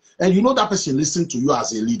person. And you know that person listens to you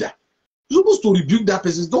as a leader. You're supposed to rebuke that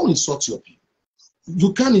person. Don't insult your people.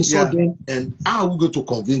 You can't insult them, and how are we going to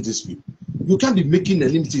convince these people? You can't be making a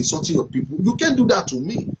limit insulting your people. You can't do that to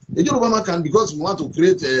me. A Yoruba man can, because you want to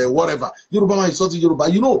create whatever. Yoruba man insulting Yoruba.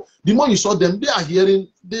 You know, the more you insult them, they are hearing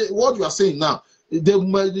what you are saying now. They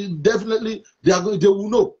definitely they will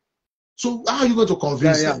know. So how are you going to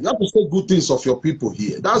convince them? You have to say good things of your people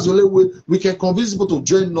here. That's the only way we can convince people to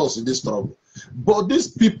join us in this trouble. But these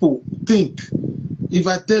people think, if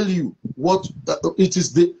I tell you what it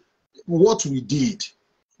is, what we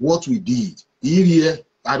did here,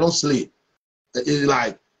 I don't slay. It's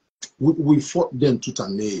like we fought them tooth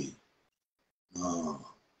and nail.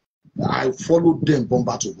 I followed them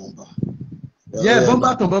bomber to bomber.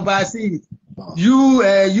 Bomber to bomber. I see it. You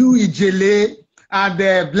Ijele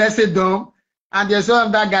and Blessed Dom, and there's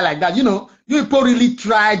another guy like that. You know, you people really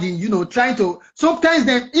tried in, you know, trying to. Sometimes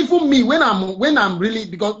then, even me, when I'm really,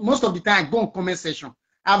 because most of the time I go on comment section,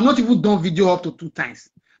 I've not even done video up to 2 times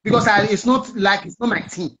because it's not my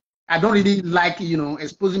thing. I don't really like, you know,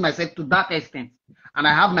 exposing myself to that extent, and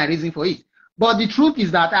I have my reason for it. But the truth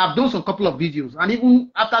is that I've done some couple of videos, and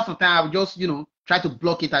even after some time, I've just, you know, try to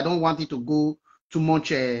block it. I don't want it to go too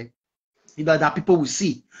much, you know, that people will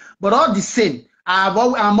see. But all the same,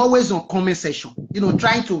 I'm always on comment section, you know,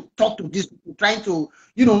 trying to talk to these people, trying to,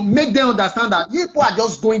 you know, make them understand that people are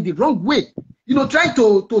just going the wrong way, you know, trying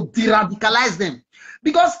to de-radicalize them.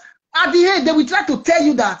 Because at the end, they will try to tell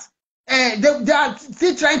you that they are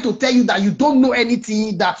still trying to tell you that you don't know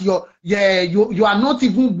anything, that you are not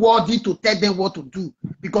even worthy to tell them what to do,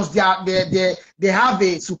 because they have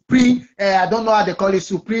a supreme, I don't know how they call it,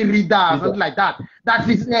 supreme reader or something like that. That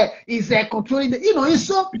is controlling the, you know. It's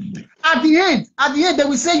so at the end they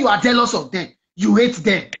will say you are jealous of them, you hate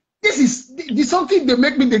them. This is something they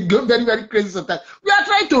make me go very, very crazy sometimes. We are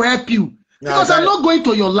trying to help you because I'm not going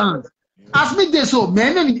to your land. As me they so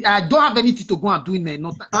man, I don't have anything to go and do in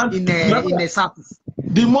a status.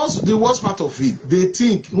 The worst part of it, they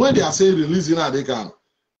think when they are saying releasing Adekano,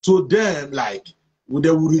 to them, like when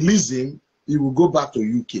they will release him, he will go back to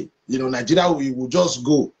UK. You know, Nigeria will just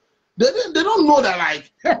go. They don't know that, like,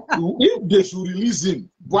 if they should release him,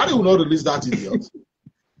 why they will not release that idiot?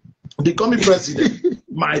 The coming president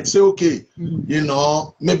might say, okay, you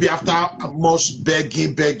know, maybe after much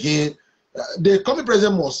begging, the coming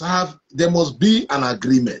president there must be an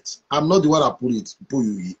agreement. I'm not the one that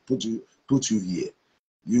put you here.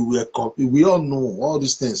 You were, we all know all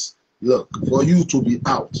these things. Look, for you to be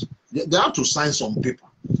out, they have to sign some paper.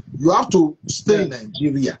 You have to stay in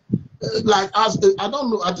Nigeria. Like, as I don't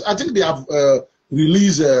know, I think they have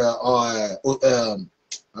released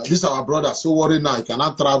this our brother. So worried now, he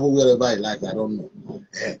cannot travel wherever he like. I don't know.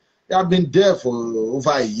 They have been there for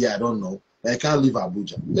over a year. I don't know. I can't leave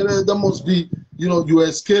Abuja. There must be, you know, you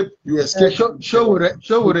escape. Show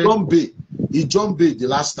it. He jumped bait the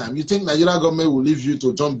last time. You think Nigeria government will leave you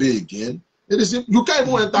to jump bait again? It is, you can't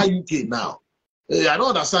even enter UK now. I don't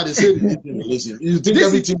understand. They say you think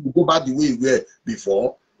everything will go back the way it were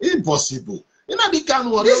before? Impossible. You know, they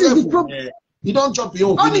can't. This is the problem. You don't jump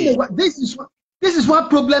your own. This is one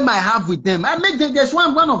problem I have with them. I make them. There's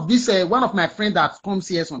one of my friends that comes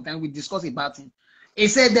here sometimes. We discuss about him. He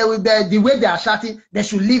said that the way they are shouting, they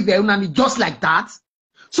should leave their own just like that.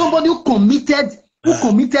 Somebody who committed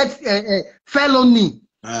felony.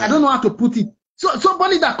 I don't know how to put it. So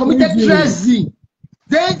somebody that committed treason.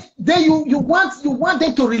 Then you want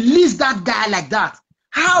them to release that guy like that.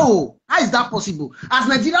 How is that possible? Has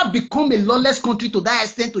Nigeria become a lawless country to that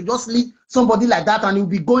extent to just leave somebody like that and he'll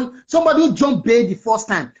be going? Somebody who jumped bail the first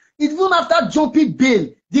time. Even after jumping bail,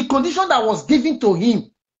 the condition that was given to him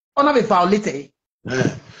be violated.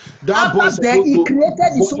 That boy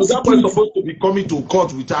supposed to be coming to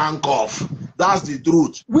court with handcuff. That's the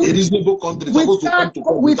truth. A reasonable country supposed to come to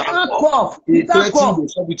court with handcuff. With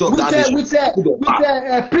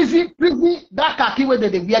prison, that khaki where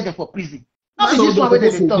they wear them for prison. Not this one where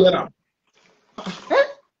they talk.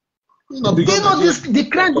 The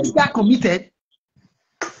crime this guy committed.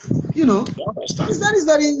 You know, it's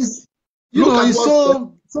very. You know, it's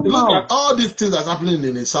so. Look at all these things that's happening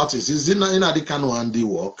in the Southeast. Is it not the Kano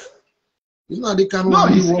handiwork? It's not the Kano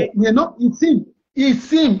handiwork. You know, it's him.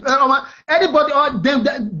 Anybody or them,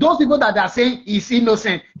 those people that are saying he's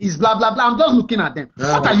innocent, is blah blah blah. I'm just looking at them.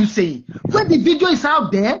 What are you saying? When the video is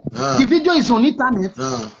out there, the video is on internet.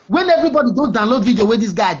 When everybody don't download video where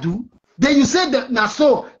this guy do, then you say that now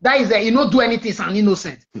so that is he not do anything, is an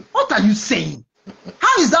innocent. What are you saying?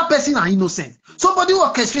 How is that person an innocent? Somebody who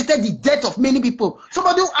orchestrated the death of many people.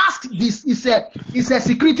 Somebody who asked this is a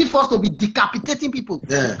security force to be decapitating people.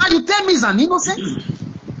 And you tell me he's an innocent?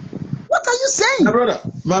 What are you saying?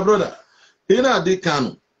 My brother, in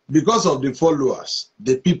Adikano, because of the followers,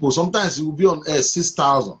 the people, sometimes he will be on air,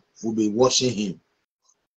 6,000 will be watching him.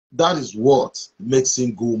 That is what makes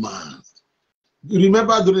him go mad. You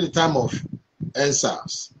remember during the time of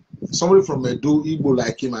NSAS, somebody from Edo, Igbo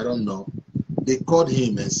like him, I don't know, they called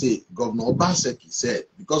him and said, Governor Obaseki said,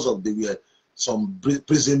 because of some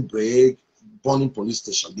prison break, burning police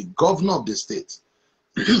station, the governor of the state,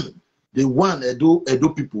 the one Edo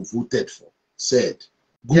people voted for, said,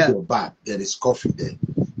 good or bad, there is coffee there.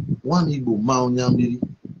 One Igbo Maonyamiri,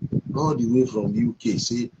 all the way from UK,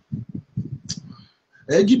 say,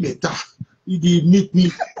 he did make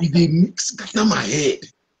me, he did scatter my head.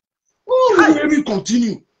 Oh, let me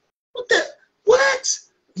continue. What?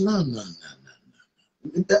 No.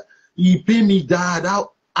 He pay me that.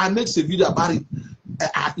 I make a video about it.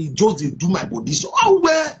 He just do my body. So,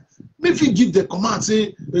 maybe give the command,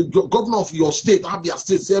 say, governor of your state, Abia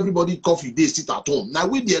state, say everybody coffee, they sit at home. Now,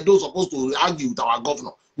 we are those supposed to argue with our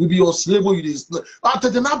governor. We be your slave, we be after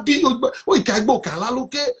the not be, we can't go, can I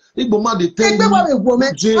look at it? But they tell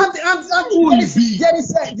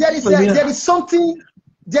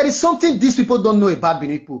there is something these people don't know about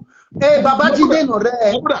Benin people. Hey, Babajide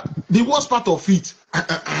the worst part of it,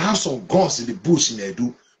 I have some guns in the bush in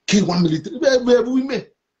Edo. Kill one military.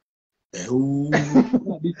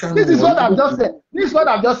 This is what I've just said. This is what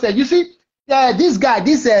I've just said. You see, this guy,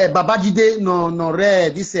 this Babajide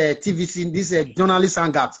this TVC, this journalist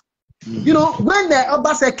hangout. You know, when the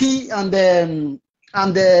Obaseki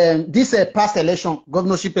and this past election,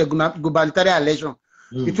 governorship gubernatorial election,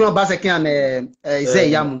 between Obaseki and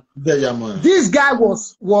Izeyamu. This guy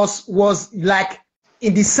was like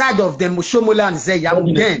in the side of the Mushomola and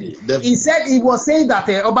Izeyamu. Then he said he was saying that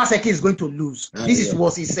Obaseki is going to lose. This is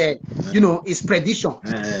what he said. You know, his prediction.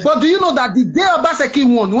 But do you know that the day Obaseki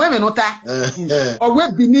won, or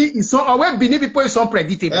when Benin people is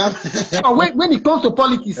unpredictable, or when it comes to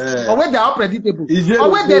politics, or when they are unpredictable, or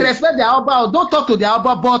when they respect their Oba, or don't talk to their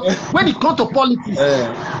Oba, but when it comes to politics,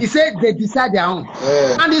 he said they decide their own,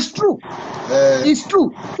 and it's true. It's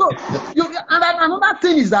true. So, another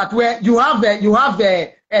thing is that where you have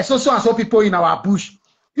so and so people in our bush,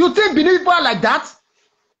 you think Benin people are like that?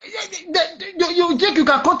 You think you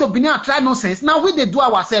can come to Benin and try nonsense? Now we they do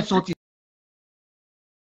ourselves something.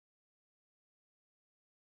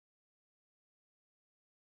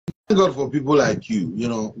 Thank God for people like you. You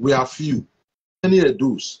know, we are few. Many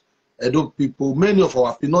Edo people, many of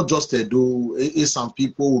our people, not just Edo, some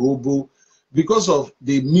people, Robo, because of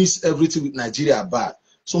they miss everything with Nigeria bad.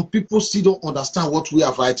 Some people still don't understand what we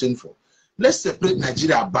are fighting for. Let's separate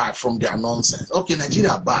Nigeria bad from their nonsense. Okay,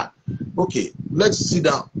 Nigeria bad. Okay, let's sit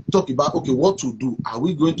down, talk about, okay, what to do. Are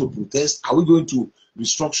we going to protest? Are we going to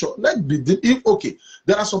restructure? Okay,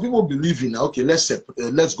 there are some people believing, okay, let's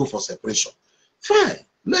go for separation. Fine,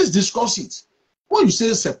 let's discuss it. When you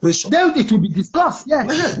say separation, then it will be discussed. Yeah,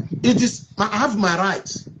 it is. I have my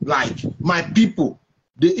rights, like my people.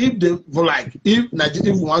 If we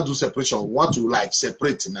want to do separation, we want to like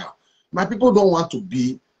separate now. My people don't want to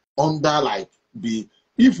be under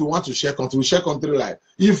if we want to share country, we share country like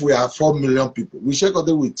if we are 4 million people, we share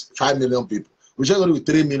country with 5 million people, we share country with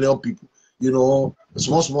 3 million people. You know,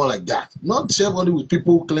 small like that. Not share country with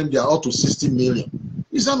people who claim they are up to 60 million.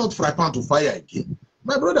 Is that not fry pan to fire again,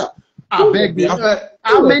 my brother? I beg you.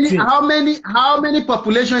 How many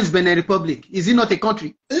population is Benin Republic? Is it not a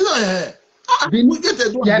country? You know, we get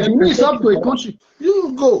Benin is up to a country.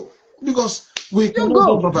 You go because we can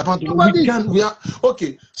go. We are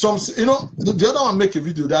okay. Some, you know, the other one make a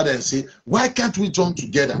video that and say, why can't we join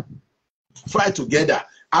together, fight together?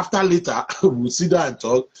 After later, we'll sit down and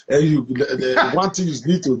talk. And the one thing you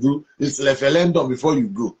need to do is referendum before you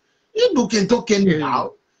go. You can talk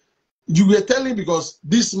anyhow. You were telling because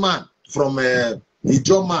this man from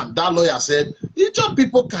Ijo man, that lawyer said, Ijo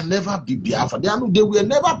people can never be Biafra. They were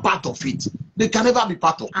never part of it. They can never be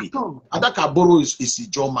part of it. Adakaboro is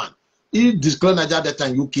Ijo man. He declared Nigeria that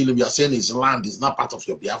time you kill him, you are saying his land is not part of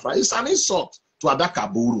your Biafra. It's an insult to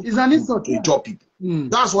Adakaboro. It's an insult to Ijo people.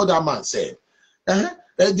 That's what that man said.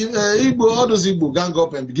 All those Igbo gang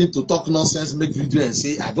up and begin to talk nonsense, make video and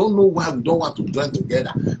say, I don't know why we don't want to join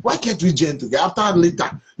together. Why can't we join together? After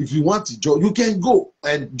later, if you want to join, you can go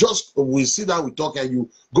and just we sit down, we talk, and you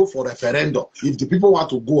go for referendum. If the people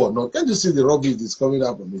want to go or not, can't you see the rugged is coming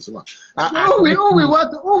up on this one? We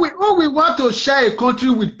want to share a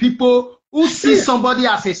country with people who see somebody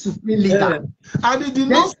as a supreme leader. And he did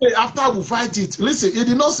not say after we fight it. Listen, he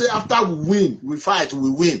did not say after we win, we fight,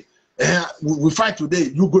 we win. We fight today,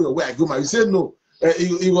 you go your way, I go my way. He said no.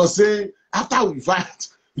 He was saying after we fight,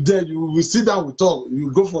 then you will sit down, we talk, you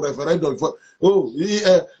go for referendum.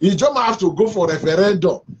 You just have to go for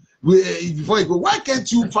referendum before you go. Why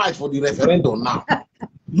can't you fight for the referendum now?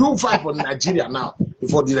 You fight for Nigeria now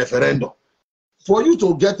for the referendum. For you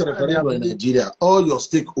to get a referendum in Nigeria, all your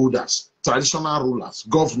stakeholders, traditional rulers,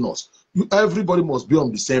 governors, everybody must be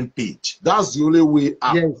on the same page. That's the only way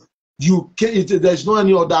out. Yes. You can't, there's no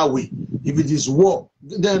any other way. If it is war,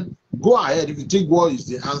 then go ahead. If you think war is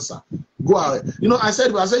the answer, go ahead. You know, I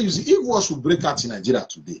said, you see, if war should break out in Nigeria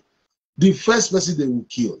today, the first person they will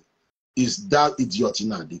kill is that idiot in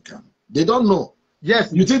Adikam. They don't know.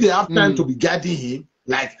 Yes. You think they have time to be guiding him?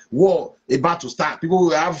 Like war about to start. People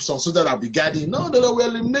will have some soldiers that will be guiding him. No, they will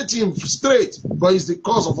eliminate him straight. But it's the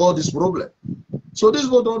cause of all this problem. So these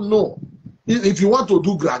people don't know. If you want to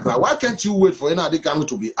do gragra, why can't you wait for any Kanu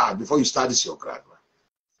to be out before you start this your gragra?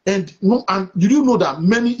 And you do know that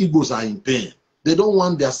many Igbos are in pain. They don't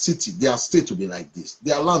want their city, their state to be like this,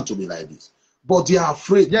 their land to be like this. But they are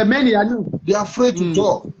afraid. Yeah, many I know. They are afraid to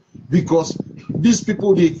talk because these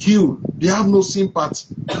people they kill, they have no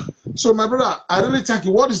sympathy. So my brother, I really thank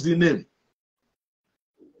you. What is the name?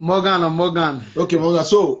 Morgan or Morgan. Okay, Morgan.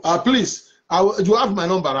 So please, you have my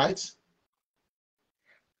number, right?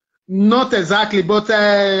 Not exactly, but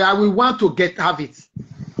I will want to have it.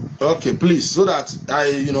 Okay, please, so that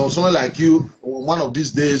someone like you, one of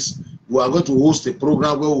these days, we are going to host a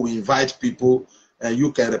program where we invite people, and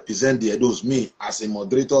you can represent the Edos. Me as a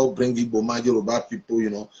moderator, bring Igbo Yoruba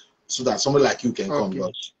people, so that someone like you can come.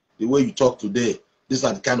 But the way you talk today, these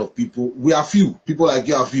are the kind of people. We are few people like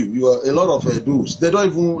you are few. You are a lot of Edos. They don't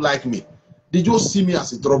even like me. They just see me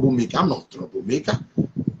as a troublemaker. I'm not a troublemaker.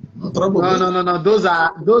 No. Those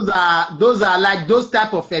are like those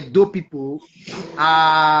type of Edo people.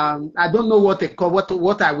 I don't know what they call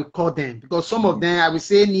what I would call them, because some of them I will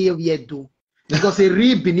say near Edo, because the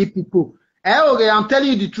real Benin people. Okay, I'm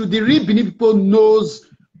telling you the truth. The real Benin people knows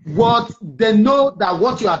what they know that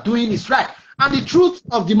what you are doing is right. And the truth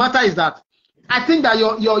of the matter is that I think that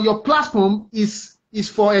your platform is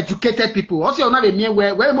for educated people. Also, you're not a mere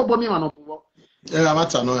where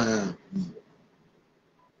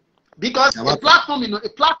because a platform, a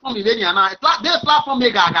platform in any a platform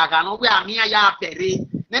make no we are near ya pere.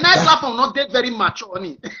 The next platform not that very mature.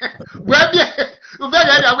 We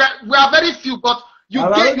are very few, but you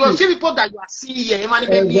see people that you are seeing here,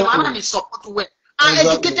 man, support and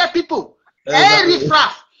educated people. Every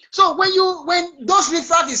fraff. So when those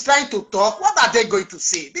riffraff is trying to talk, what are they going to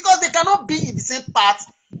say? Because they cannot be in the same part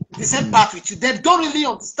with you. They don't really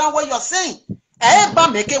understand what you're saying.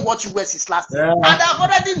 Everybody make it what you were since last year. And I've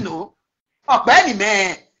already know. Oh, Benny,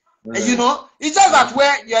 man. You know, it's just that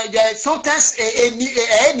where sometimes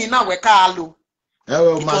any now we call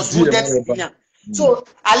it was wounded civilian. So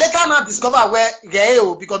I later now discover where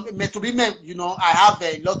because to be you know, I have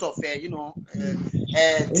a lot of you know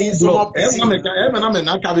things to not be seen.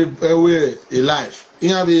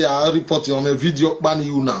 I report on a video ban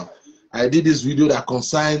you now. I did this video that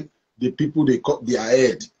concerned the people they cut their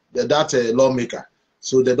head. That lawmaker.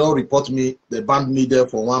 So they don't report me. They banned me there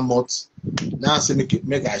for 1 month. Now I say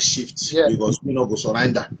make a shift because we not go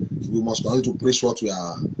surrender. We must continue to preach what we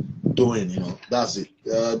are doing. You know, that's it.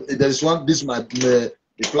 There is one. This the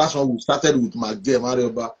platform we started with my dear Mario.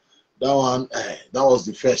 That one, that was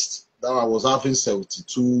the first. That one was having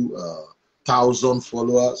 72,000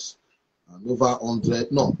 followers and over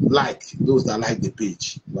 100. No, like those that like the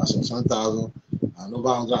page. Was 1,000 and over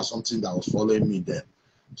 100 something that was following me there.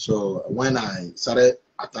 So when I started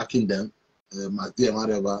attacking them, my dear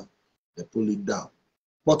Mario, they pull it down.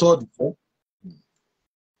 But all the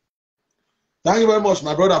thank you very much,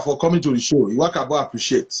 my brother, for coming to the show. You work about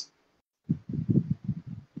appreciate.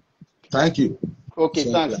 Thank you. Okay,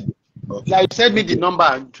 so, thanks. Okay. Like, send me the number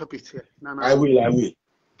and drop it here. No. I will.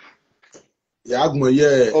 Yeah,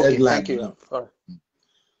 okay, thank you. All right.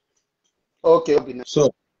 Okay.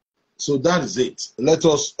 So that is it. Let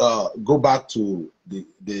us go back to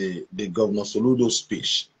the Governor Soludo's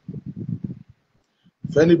speech.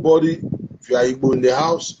 If anybody, if you are Igbo in the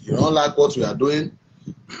house, you don't like what we are doing,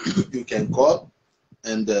 you can call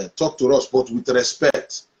and talk to us, but with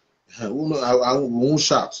respect. I won't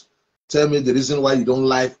shout. Tell me the reason why you don't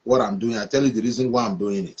like what I'm doing. I tell you the reason why I'm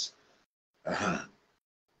doing it.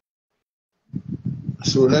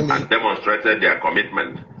 So let me. And demonstrated their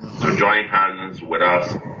commitment to join hands with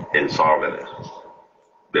us in solving it.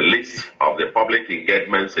 The list of the public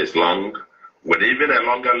engagements is long, with even a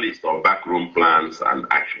longer list of backroom plans and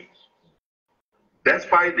actions.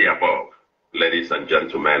 Despite the above, ladies and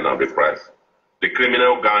gentlemen of the press, the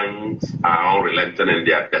criminal gangs are unrelenting in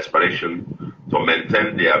their desperation to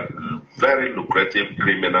maintain their very lucrative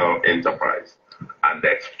criminal enterprise and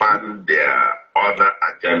expand their other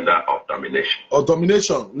agenda of domination.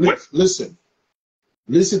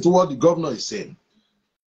 Listen to what the governor is saying.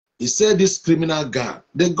 He said this criminal gang,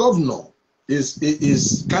 the governor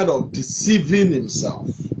is kind of deceiving himself.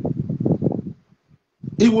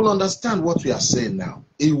 He will understand what we are saying now.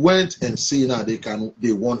 He went and see now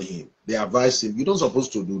they warn him, they advise him. You're not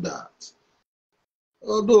supposed to do that.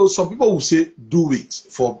 Although some people will say do it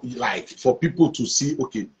for people to see,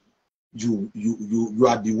 okay, you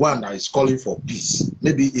are the one that is calling for peace.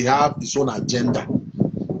 Maybe he have his own agenda,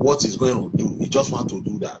 what he's going to do. He just want to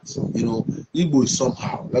do that. You know, Igbo is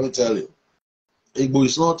somehow, let me tell you,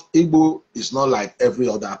 Igbo is not like every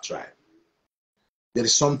other tribe. There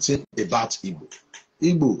is something about Igbo.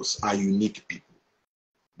 Igbos are unique people.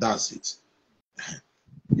 That's it.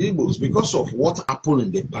 Igbos, because of what happened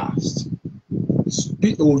in the past,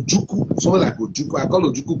 Ojuku, someone like Ojuku, I call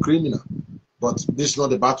Ojuku criminal, but this is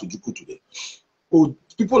not about Ojuku today.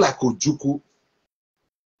 People like Ojuku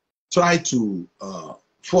try to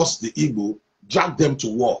force the Igbo, drag them to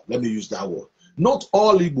war. Let me use that word. Not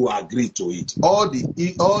all Igbo agree to it. All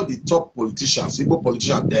the top politicians, Igbo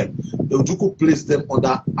politicians, them, Ojuku placed them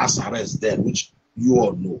under as arrest then, which you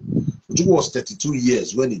all know. Ojuku was 32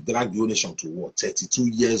 years when he dragged the whole nation to war. 32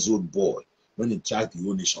 years old boy when he dragged the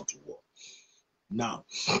whole nation to war. Now,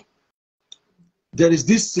 there is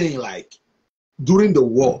this saying like, during the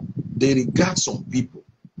war, they regard some people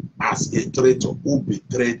as a traitor who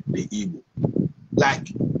betrayed the Igbo.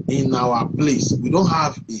 Like in our place, we don't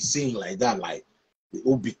have a saying like that, like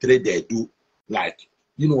who betrayed they do, like,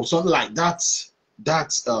 you know, something like that.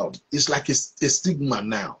 It's like a stigma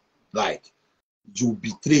now, like you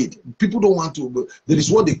betrayed. People don't want to. There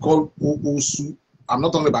is what they call Osu. I'm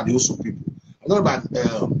not talking about the Osu people. I'm talking about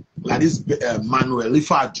like this Manuel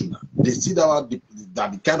Ifajuna. They see that the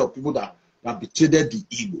kind of people that betrayed the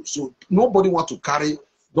Igbo. So nobody want to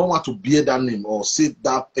don't want to bear that name or say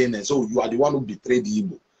that pain and so you are the one who betrayed the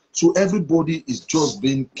Igbo. So everybody is just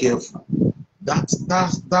being careful. That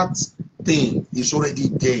thing is already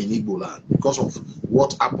there in Igbo land because of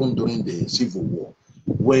what happened during the Civil War.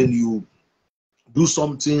 When you do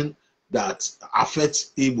something that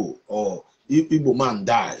affects Igbo or Igbo man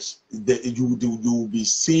dies, you will be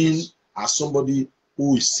seen as somebody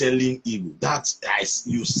who is selling Igbo. That's as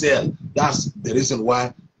you sell. That's the reason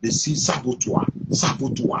why they see saboteur.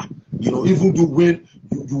 You know, even though when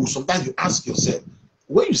you sometimes you ask yourself,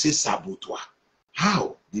 when you say saboteur,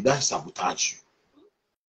 how did I sabotage you?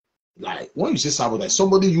 Like when you say sabotage,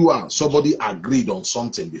 somebody agreed on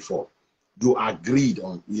something before. You agreed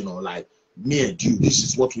on, like me and you, this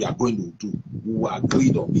is what we are going to do. We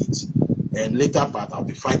agreed on it. And later part, I'll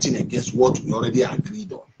be fighting against what we already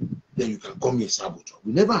agreed on. Then you can call me a saboteur.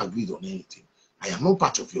 We never agreed on anything. I am not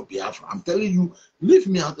part of your Biafra. I'm telling you, leave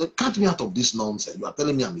me out, cut me out of this nonsense. You are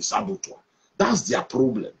telling me I'm a saboteur. That's their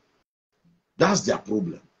problem. That's their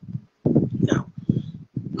problem. Now,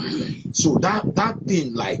 so that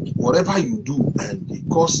thing, like whatever you do, and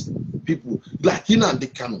because people like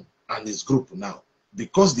Nnamdi Kanu and his group now,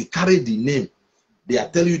 because they carry the name, they are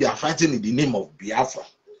telling you they are fighting in the name of Biafra.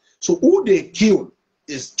 So who they kill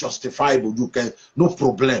is justifiable. You can, no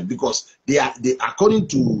problem, because they according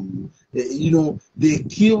to they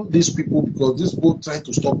kill these people because these people trying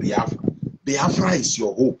to stop Biafra. Biafra is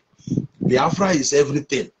your hope. Biafra is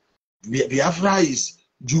everything. Biafra is,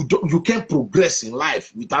 you can't progress in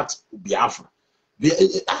life without Biafra.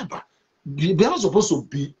 Biafra is supposed to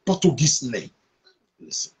be Portuguese name.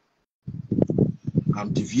 Listen,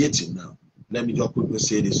 I'm deviating now. Let me just quickly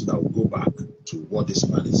say this so that we'll go back to what this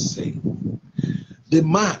man is saying. The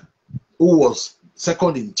man who was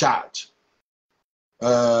second in charge,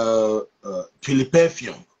 Philippe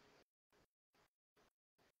Fion.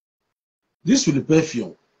 This Philippe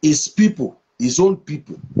Fion, his people, his own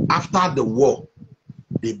people, after the war,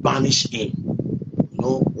 they banished him. You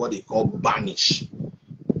know what they call banish.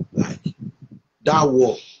 Like that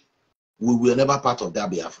war, we were never part of that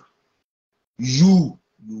Biafra. You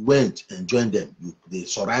went and joined them. They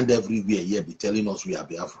surround everywhere here, be telling us we are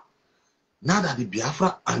Biafra. Now that the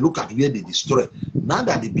Biafra, and look at where they destroy. Now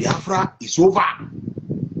that the Biafra is over,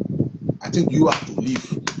 I think you have to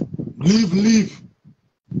leave. Leave.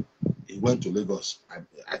 He went to Lagos.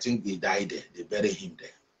 I think he died there. They buried him there.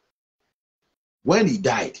 When he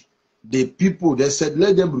died, the people, they said,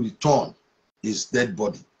 let them return his dead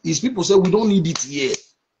body. His people said, we don't need it here.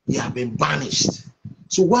 He has been banished.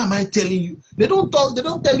 So why am I telling you? They don't tell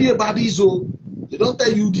you about this. Oh, they don't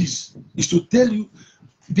tell you this. It's to tell you,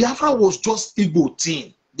 Biafra was just Igbo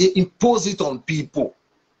thing. They impose it on people.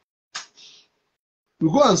 You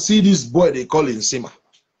go and see this boy they call Nsima.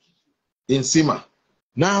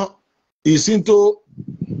 Now, he's into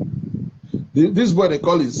this boy they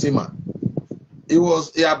call Nsima.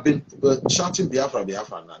 He had been shouting Biafra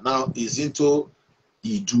now he's into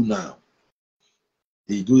Idu now.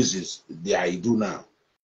 Idu is Idu now.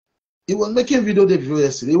 He was making video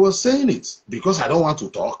yesterday. He was saying it because I don't want to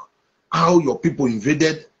talk. How your people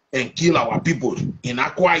invaded and killed our people in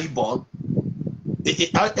Akwa Ibom.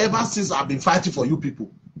 Ever since I've been fighting for you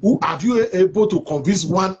people, who have you able to convince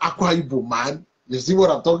one Akwa Ibom man? You see what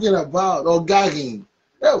I'm talking about? Or gagging.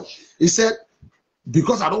 He said,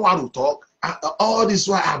 because I don't want to talk, all this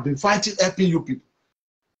while I've been fighting, helping you people.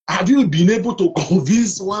 Have you been able to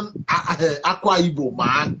convince one Akwa Ibom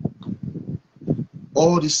man?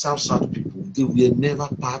 All these South people, they were never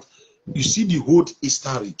part. You see the whole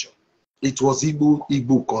Eastern region. It was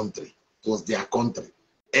Igbo country. It was their country.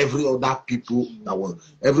 Every other people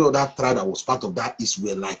every other tribe that was part of that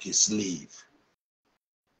were like a slave.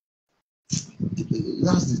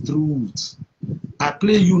 That's the truth. I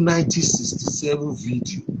play you 1967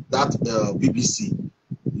 video, that BBC.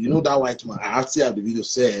 You know that white man, I actually have the video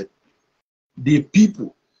said, the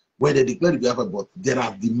people, when they declared the Biafra, but there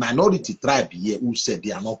are the minority tribe here who said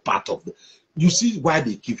they are not part of the. You see why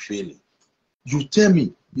they keep failing. You tell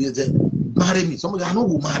me, marry me. Somebody, I know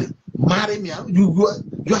who marry me.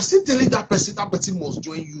 You are still telling that person must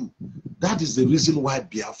join you. That is the reason why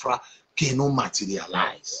Biafra cannot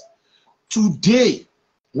materialize. Today,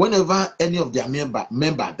 whenever any of their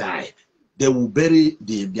member died, they will bury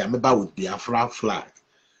their member with Biafra flag.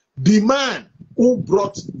 The man who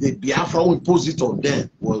brought the Biafra, who imposed it on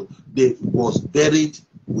them, was buried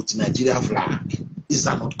with Nigeria flag. Is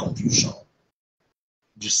that not confusion?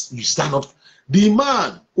 You stand up. The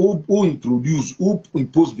man who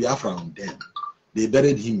imposed Biafra on them, they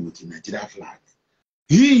buried him with the Nigeria flag.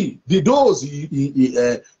 Those he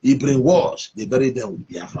brainwashed, they buried them with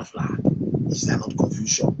Biafra flag. Is that not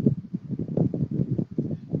confusion?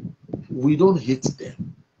 We don't hate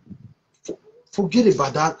them. Forget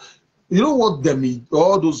about that. You know what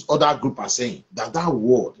all those other groups are saying? That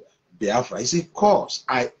word, Biafra, is a curse.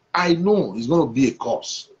 I know it's going to be a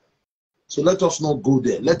curse. So let us not go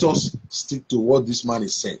there. Let us stick to what this man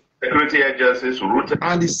is saying. Security agencies rooted.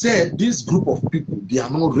 And he said this group of people, they are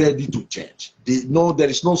not ready to change. They know there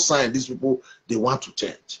is no sign these people, they want to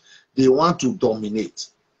change. They want to dominate.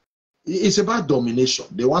 It's about domination.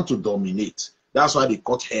 They want to dominate. That's why they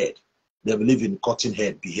cut head. They believe in cutting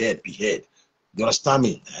head, behead. You understand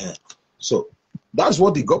me? So that's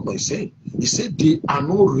what the governor is saying. He said they are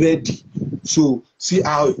not ready. So see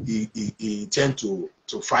how he intend to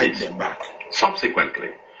fight them back. Subsequently,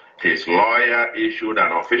 his lawyer issued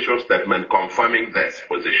an official statement confirming this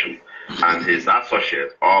position, and his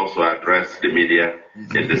associate also addressed the media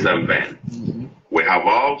in the same vein. We have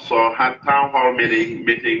also had town hall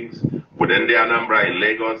meetings within the Anambra in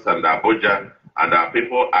Lagos and Abuja, and our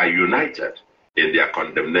people are united in their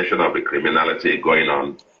condemnation of the criminality going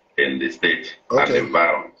on in the state and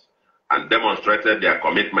environment, and demonstrated their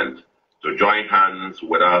commitment to join hands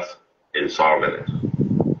with us in solving it.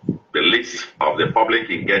 The list of the public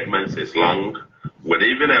engagements is long, with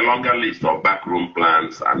even a longer list of backroom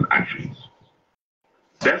plans and actions.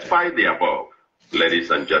 Despite the above,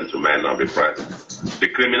 ladies and gentlemen of the press, the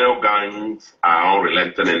criminal gangs are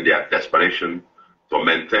unrelenting in their desperation to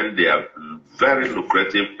maintain their very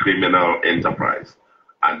lucrative criminal enterprise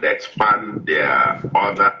and expand their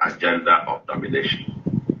other agenda of domination.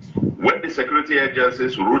 When the security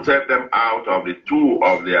agencies rooted them out of the two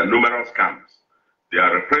of their numerous camps, their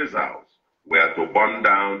reprisals were to burn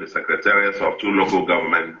down the secretariats of two local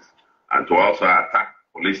governments and to also attack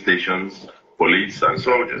police stations, police, and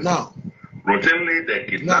soldiers. Now, routinely they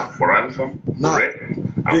kidnap for ransom.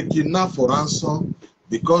 They kidnap for ransom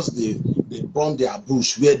because they burn their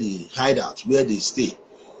bush where they hide out, where they stay.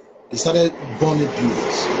 They started burning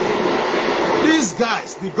buildings. These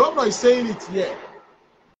guys, the governor is saying it here.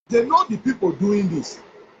 They know the people doing this.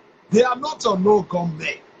 They are not on no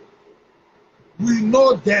gunmen. We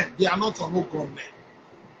know them. They are not on no gunmen.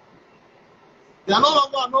 They are no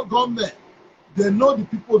longer on no gunmen. They know the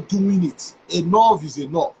people doing it. Enough is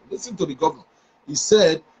enough. Listen to the governor. He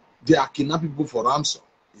said they are kidnapping people for ransom.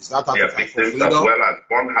 Is that their victims as well as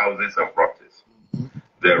burn houses and properties?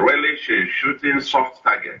 They relish in shooting soft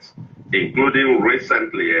targets, including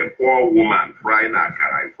recently a poor woman frying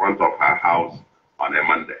akara in front of her house on a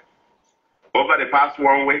Monday. Over the past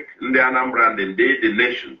 1 week, the Anambra and indeed the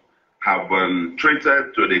nation have been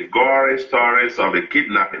treated to the gory stories of the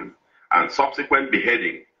kidnapping and subsequent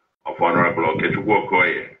beheading of Honorable Okechukwu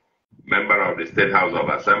Okoye, member of the State House of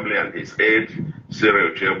Assembly, and his aide,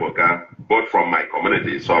 Cyril Cheboka, both from my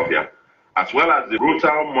community, Sofia, as well as the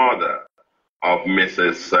brutal murder of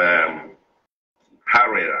Mrs.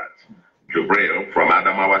 Harriet Jubril from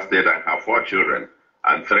Adamawa State and her 4 children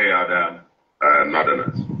and 3 other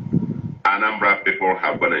northerners. Anambra people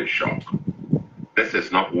have been in shock. This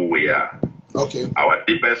is not who we are. Okay. Our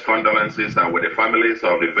deepest condolences are with the families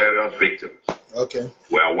of the various victims. Okay.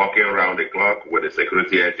 We are working around the clock with the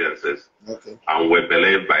security agencies. Okay. And we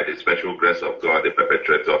believe by the special grace of God, the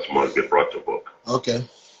perpetrators must be brought to book. Okay.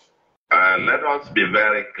 Let us be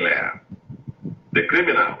very clear. The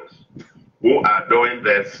criminals who are doing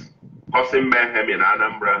this, causing mayhem in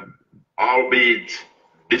Anambra, albeit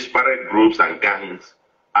disparate groups and gangs,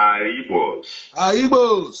 are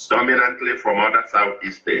Igbos. Dominantly from other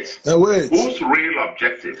Southeast states. Whose real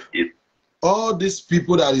objective is... All these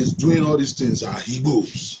people that is doing all these things are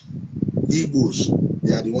Igbos. Igbos.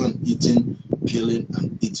 They are the one eating, killing,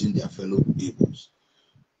 and eating their fellow Igbos.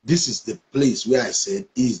 This is the place where I said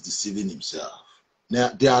he is deceiving himself.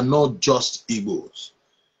 Now, they are not just Igbos.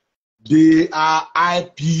 They are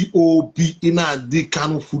IPOB, Inadi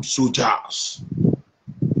Kano food soldiers.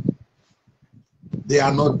 They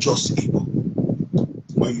are not just Igbo.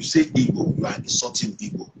 When you say Igbo, you are insulting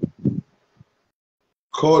Igbo.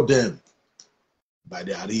 Call them by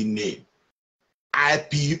their real name.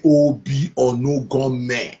 IPOB or no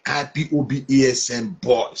gunmen. IPOB ASM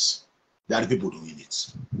boys. They are the people doing it.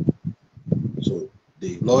 So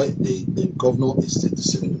the governor is still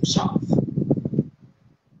deceiving himself.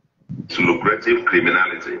 To lucrative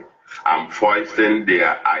criminality and foisting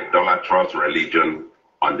their idolatrous religion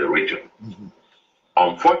on the region.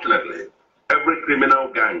 Unfortunately, every criminal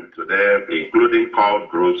gang today, including cult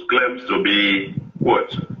groups, claims to be, quote,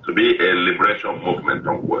 to be a liberation movement,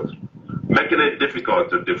 unquote, making it difficult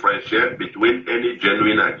to differentiate between any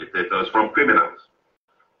genuine agitators from criminals.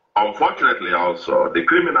 Unfortunately also, the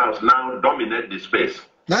criminals now dominate the space.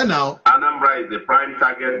 Now. Anambra is the prime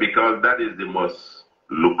target because that is the most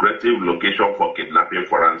lucrative location for kidnapping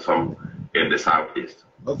for ransom in the Southeast.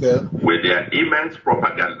 Okay. With their immense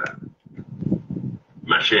propaganda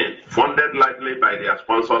machine, funded largely by their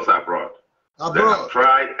sponsors abroad. They have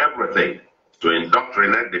tried everything to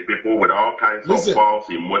indoctrinate the people with all kinds of false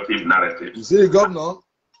emotive narratives. You see, Governor,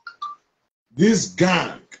 this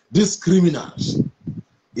gang, these criminals,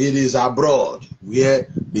 it is abroad where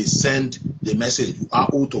they send the message,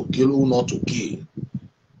 who to kill or not to kill.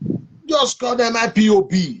 Just call them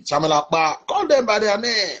IPOB, Chamalapa. Call them by their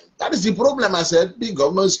name. That is the problem. I said, big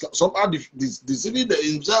government is somehow deceiving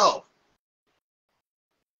himself.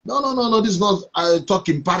 No. This is not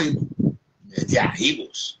talking parable. They are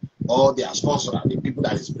heroes. All they are sponsored are the people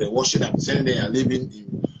that is brainwashing them, saying they are living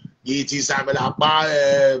in it is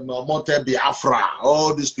Monte Biafra.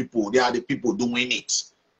 All these people, they are the people doing it.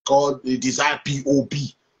 Called it is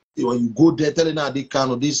IPOB. When you go there telling her they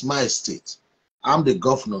kind of this is my state. I'm the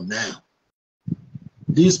governor now.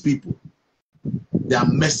 These people, they are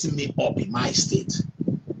messing me up in my state.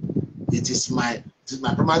 It is my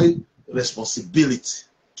primary responsibility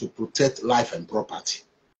to protect life and property.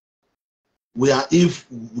 If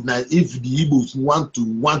the Igbos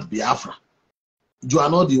want Biafra, you are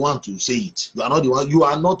not the one to say it. You are not the one. You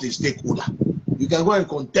are not a stakeholder. You can go and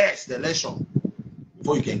contest the election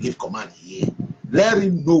before you can give command here. Let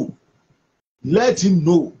him know. Let him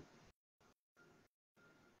know.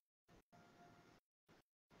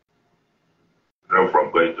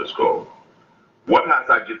 From going to school. What has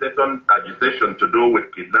agitation to do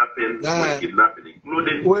with kidnapping,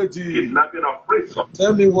 including kidnapping of priests?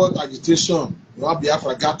 Tell me what agitation you have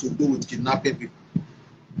Biafra got to do with kidnapping people,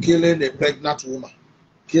 killing a pregnant woman,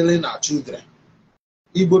 killing our children.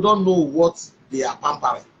 Igbo don't know what they are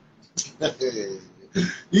pampering.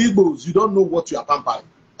 Igbos, you don't know what you are pampering.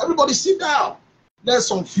 Everybody sit down. There's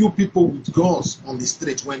some few people with guns on the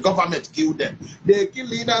street. When government kill them, they kill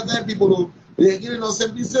leaders and people. They're killing us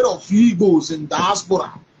instead of Igbos in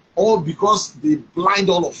diaspora, all because they blind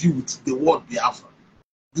all of you with the word Biafra.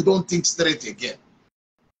 You don't think straight again.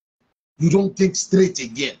 You don't think straight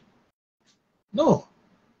again. No.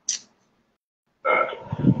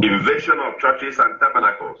 Invasion of churches and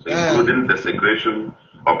tabernacles, including desecration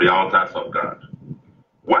of the altars of God.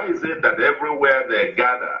 Why is it that everywhere they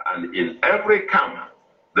gather and in every camp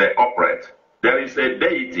they operate, there is a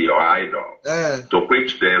deity or idol to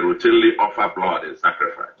which they routinely offer blood in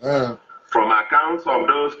sacrifice? From accounts of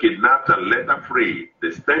those kidnapped and later freed,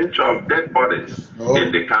 the stench of dead bodies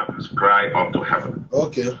in the camps cry up to heaven.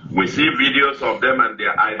 We see videos of them and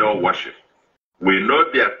their idol worship. We know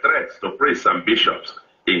their threats to priests and bishops,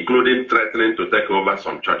 including threatening to take over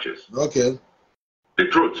some churches. The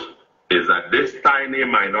truth is that this tiny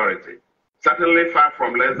minority, certainly far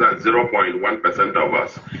from less than 0.1% of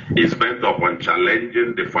us, is bent upon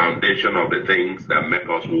challenging the foundation of the things that make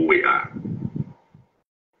us who we are.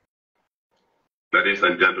 Ladies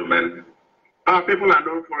and gentlemen, our people are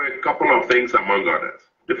known for a couple of things among others.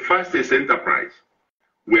 The first is enterprise.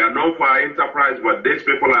 We are known for our enterprise, but these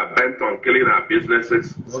people are bent on killing our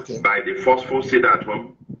businesses by the forceful sit at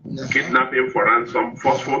home, kidnapping for ransom,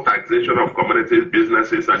 forceful taxation of communities,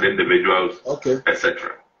 businesses, and individuals,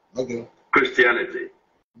 etc. Christianity.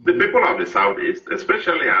 The people of the Southeast,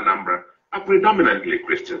 especially Anambra, are predominantly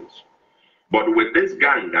Christians. But with this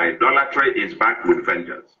gang, idolatry is back with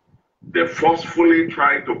vengeance. They forcefully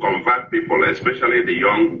try to convert people, especially the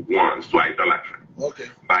young ones, to idolatry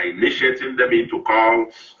by initiating them into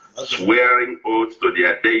cults, swearing oaths to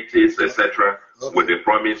their deities, etc., with the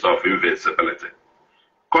promise of invincibility.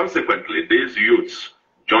 Consequently, these youths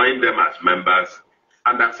join them as members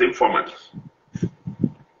and as informants.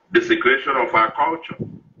 Desecration of our culture.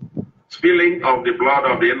 Spilling of the blood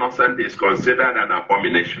of the innocent is considered an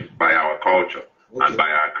abomination by our culture and by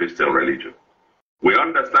our Christian religion. We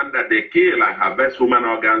understand that they kill and harvest human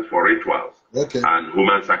organs for rituals and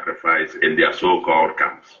human sacrifice in their so-called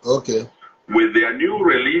camps. With their new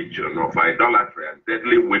religion of idolatry and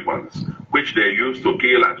deadly weapons, which they use to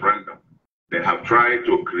kill at random, they have tried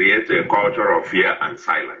to create a culture of fear and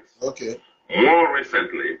silence. More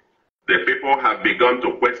recently, the people have begun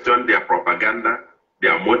to question their propaganda,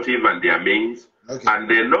 their motive and their means, and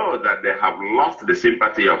they know that they have lost the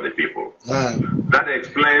sympathy of the people. That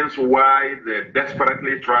explains why they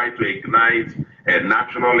desperately try to ignite a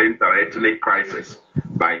national interethnic crisis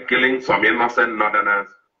by killing some innocent northerners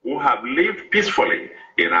who have lived peacefully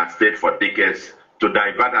in our state for decades to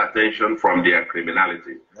divert attention from their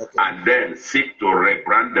criminality and then seek to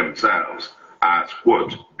rebrand themselves as,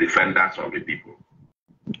 quote, defenders of the people.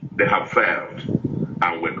 They have failed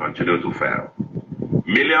and will continue to fail.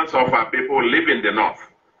 Millions of our people live in the north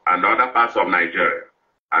and other parts of Nigeria,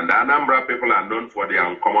 and the Anambra people are known for their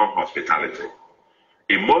uncommon hospitality.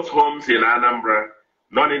 In most homes in Anambra,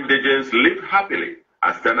 non-indigens live happily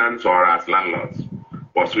as tenants or as landlords,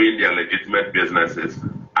 pursuing their legitimate businesses,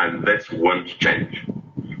 and this won't change.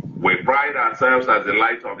 We pride ourselves as the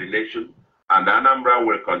light of the nation, and Anambra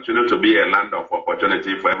will continue to be a land of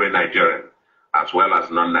opportunity for every Nigerian, as well as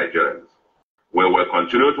non-Nigerians. We will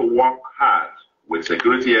continue to work hard with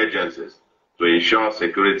security agencies to ensure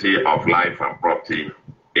security of life and property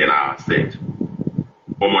in our state.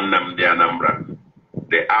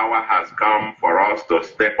 The hour has come for us to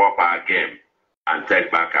step up our game and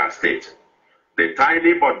take back our state. The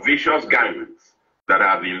tiny but vicious gangs that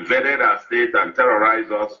have invaded our state and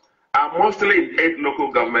terrorized us are mostly in 8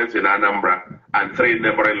 local governments in Anambra and 3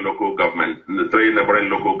 neighboring local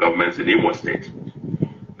governments in Imo State.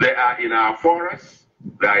 They are in our forests,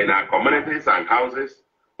 they are in our communities and houses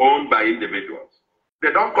owned by individuals.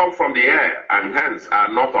 They don't come from the air and hence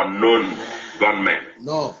are not unknown gunmen.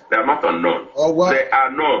 No. They are not unknown. Oh, what? They are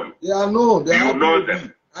known. They are known. You know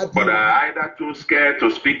them. But are either too scared to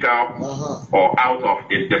speak out or out of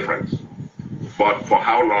indifference. But for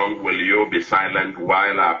how long will you be silent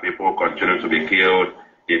while our people continue to be killed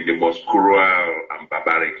in the most cruel and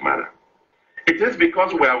barbaric manner? It is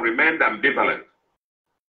because we have remained ambivalent,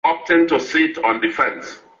 opting to sit on the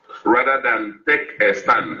fence rather than take a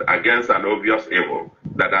stand against an obvious evil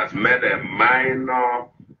that has made a minor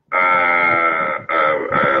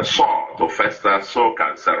sore to fester so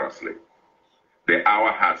cancerously. The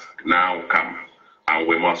hour has now come, and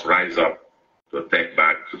we must rise up to take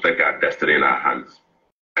our destiny in our hands.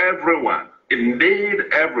 Everyone, indeed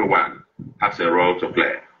everyone, has a role to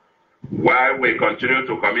play. While we continue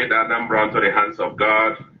to commit Anambra into the hands of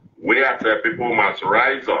God, we as a people must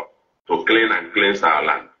rise up to clean and cleanse our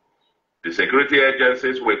land. The security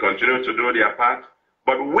agencies will continue to do their part,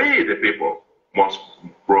 but we, the people, must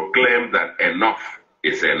proclaim that enough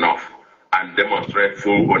is enough and demonstrate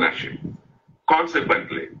full ownership.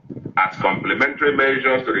 Consequently, as complementary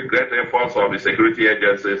measures to the great efforts of the security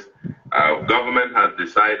agencies, our government has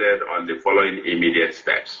decided on the following immediate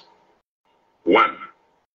steps. 1.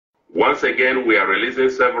 Once again, we are releasing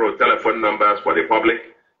several telephone numbers for the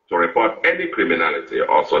public to report any criminality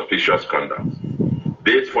or suspicious conduct.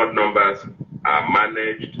 These phone numbers are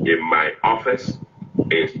managed in my office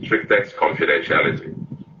in strictest confidentiality.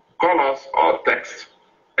 Call us or text,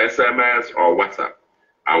 SMS or WhatsApp,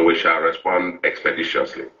 and we shall respond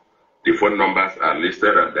expeditiously. The phone numbers are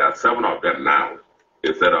listed, and there are 7 of them now,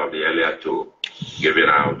 instead of the earlier 2 given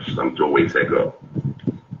out some 2 weeks ago.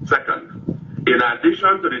 Second, in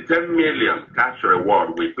addition to the 10 million cash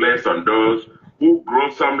reward we placed on those who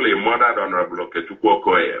gruesomely murdered Honorable Ketukwu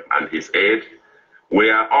Okoye and his aide, we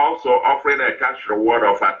are also offering a cash reward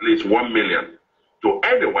of at least 1 million to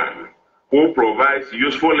anyone who provides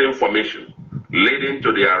useful information leading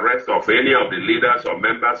to the arrest of any of the leaders or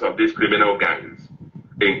members of these criminal gangs,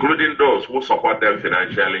 including those who support them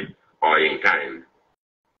financially or in kind,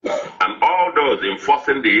 and all those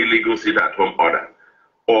enforcing the illegal sit-at-home order,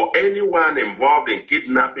 or anyone involved in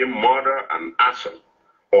kidnapping, murder, and arson,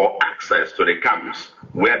 or access to the camps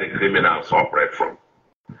where the criminals operate from.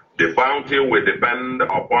 The bounty will depend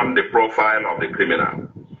upon the profile of the criminal.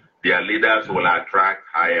 Their leaders will attract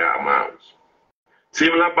higher amounts.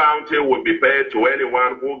 Similar bounty will be paid to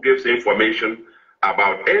anyone who gives information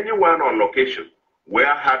about anyone on location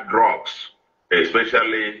where hard drugs,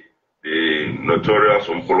 especially the notorious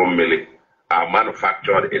Mili, are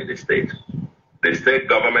manufactured in the state. The state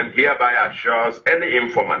government hereby assures any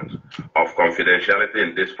informant of confidentiality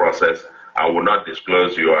in this process and will not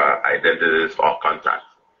disclose your identities or contacts.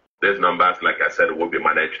 These numbers, like I said, will be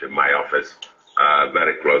managed in my office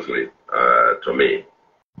very closely to me,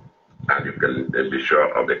 and you can be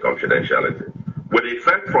sure of the confidentiality. With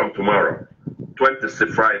effect from tomorrow,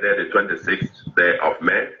 Friday, the 26th day of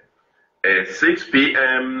May, a 6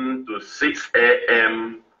 p.m. to 6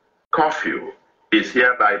 a.m. curfew is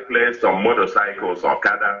hereby placed on motorcycles,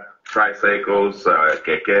 Okada, tricycles,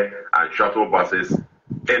 keke, and shuttle buses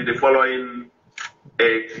in the following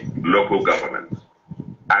 8 local governments: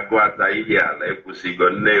 Agwata, Ihiala, Ekusigo,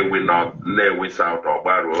 Nnewi North, Nnewi South,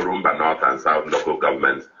 Ogbaru, Orumba North and South local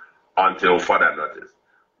governments until further notice.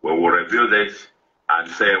 We will review this and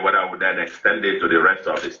say whether we then extend it to the rest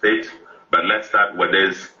of the state. But let's start with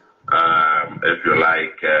this, if you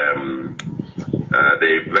like,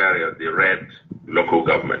 the red local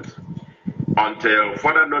governments. Until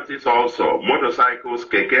further notice also, motorcycles,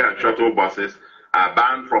 keke and shuttle buses are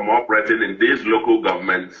banned from operating in these local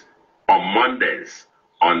governments on Mondays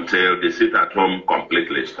until the sit-at-home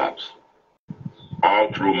completely stops. All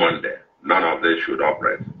through Monday, none of them should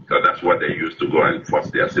operate. So that's what they used to go and force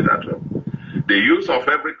their sit-at-home. The use of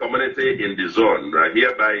every community in the zone are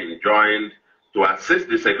hereby enjoined to assist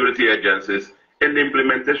the security agencies in the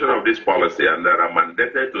implementation of this policy, and they are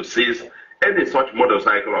mandated to seize any such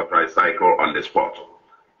motorcycle or tricycle on the spot.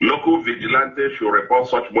 Local vigilantes should report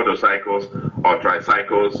such motorcycles or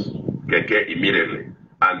tricycles, keke, immediately,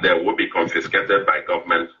 and they will be confiscated by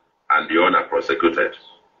government and the owner prosecuted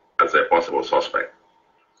as a possible suspect.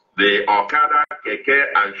 The Okada, keke,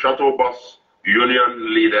 and shuttle bus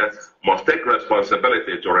union leaders must take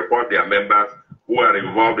responsibility to report their members who are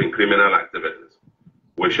involved in criminal activities.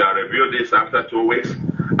 We shall review this after 2 weeks,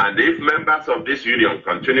 and if members of this union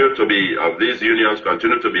continue to be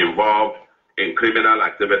involved in criminal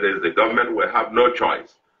activities, the government will have no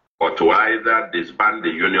choice but to either disband the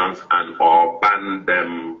unions and or ban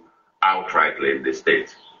them outrightly in the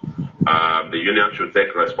state. The union should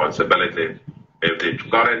take responsibility. If the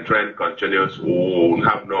current trend continues, we will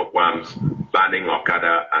have no qualms banning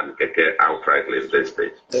Okada and Keke outrightly in the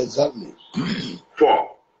state. Exactly.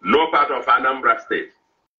 4. No part of Anambra State,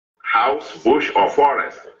 house, bush, or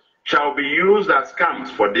forest shall be used as camps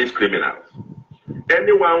for these criminals.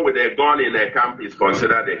 Anyone with a gun in a camp is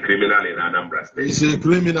considered a criminal in Anambra State. He's a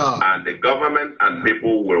criminal. And the government and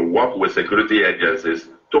people will work with security agencies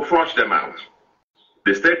to flush them out.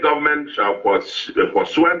 The state government shall,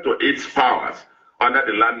 pursuant to its powers under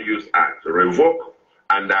the Land Use Act, revoke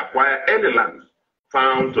and acquire any land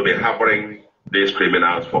found to be harboring these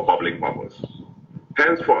criminals for public purpose.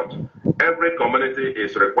 Henceforth, every community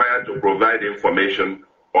is required to provide information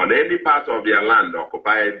on any part of their land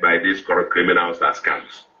occupied by these criminals as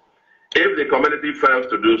camps. If the community fails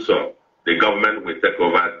to do so, the government will take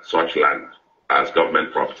over such land as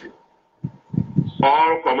government property.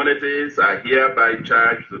 All communities are hereby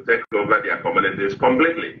charged to take over their communities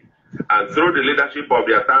completely, and through the leadership of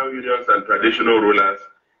their town unions and traditional rulers,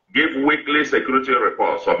 give weekly security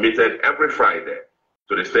reports submitted every Friday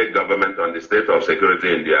to the state government on the state of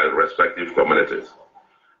security in their respective communities.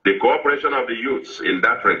 The cooperation of the youths in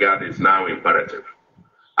that regard is now imperative.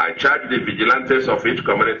 I charge the vigilantes of each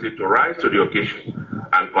community to rise to the occasion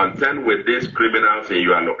and contend with these criminals in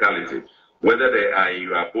your locality, whether they are in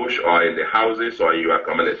your bush or in the houses or in your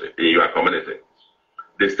community.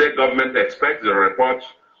 The state government expects the report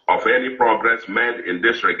of any progress made in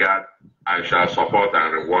this regard and shall support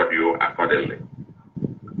and reward you accordingly.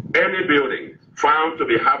 Any building found to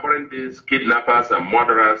be harboring these kidnappers and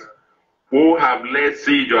murderers who have laid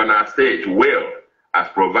siege on our state will, as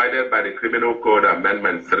provided by the Criminal Code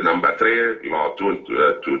Amendment Number 3, Law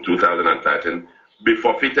 2013, be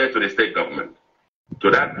forfeited to the state government. To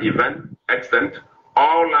that extent,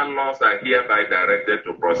 all landlords are hereby directed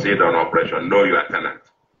to proceed on Operation Know Your Tenant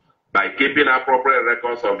by keeping appropriate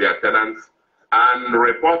records of their tenants and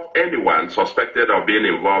report anyone suspected of being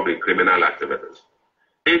involved in criminal activities.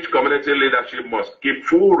 Each community leadership must keep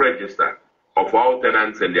full register of all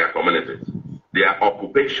tenants in their communities, their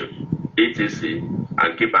occupation, etc.,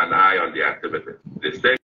 and keep an eye on their activities. The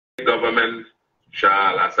state government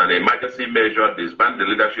shall, as an emergency measure, disband the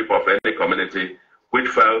leadership of any community which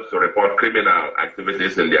fails to report criminal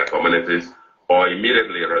activities in their communities or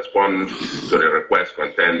immediately respond to the request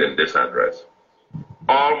contained in this address.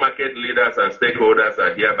 All market leaders and stakeholders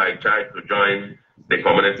are hereby charged to join the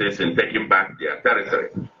communities in taking back their territory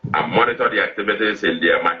and monitor the activities in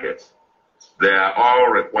their markets. They are all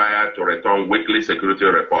required to return weekly security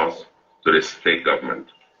reports to the state government.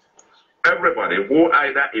 Everybody who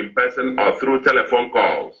either in person or through telephone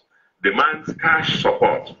calls demands cash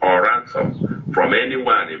support or ransom from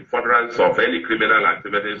anyone in furtherance of any criminal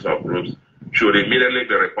activities or groups should immediately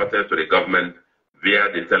be reported to the government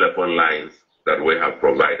via the telephone lines that we have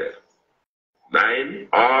provided. 9.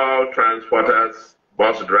 All transporters,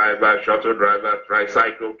 bus drivers, shuttle drivers,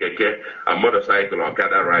 tricycle, keke, and motorcycle or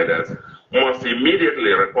Okada riders must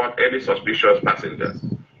immediately report any suspicious passengers.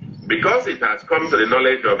 Because it has come to the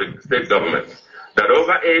knowledge of the state government that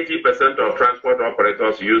over 80% of transport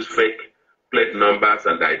operators use fake plate numbers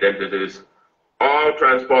and identities, all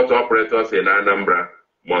transport operators in Anambra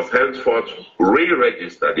must henceforth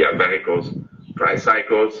re-register their vehicles,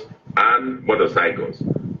 tricycles, and motorcycles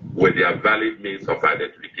with their valid means of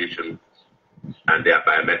identification and their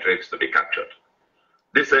biometrics to be captured.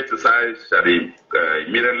 This exercise shall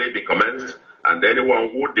immediately be commenced, and anyone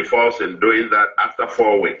who defaults in doing that after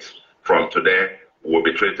 4 weeks from today will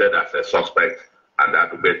be treated as a suspect and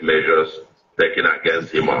adequate measures taken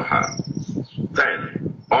against him or her.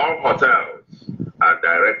 10. All hotels are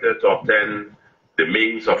directed to obtain the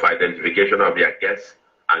means of identification of their guests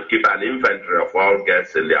and keep an inventory of all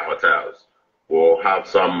guests in their hotels. We'll have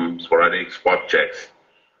some sporadic spot checks.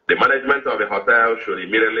 The management of the hotel should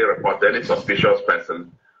immediately report any suspicious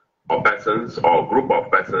person or persons or group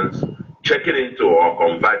of persons checking into or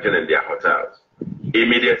converging in their hotels.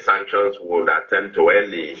 Immediate sanctions will attend to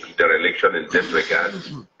any dereliction in this regard,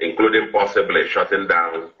 including possibly shutting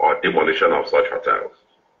down or demolition of such hotels.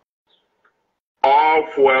 All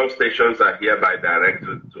fuel stations are hereby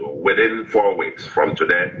directed to, within 4 weeks from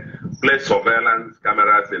today, place surveillance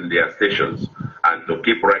cameras in their stations and to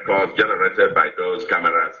keep records generated by those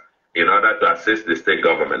cameras in order to assist the state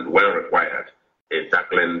government when required in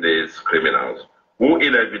tackling these criminals who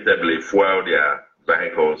inevitably fuel their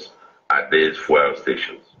vehicles at these fuel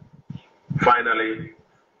stations. Finally,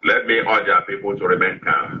 let me urge our people to remain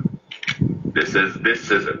calm. This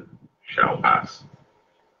season shall pass.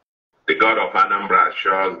 The God of Anambra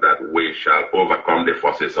assures that we shall overcome the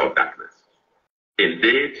forces of darkness.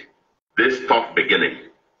 Indeed, this tough beginning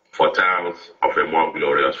foretells of a more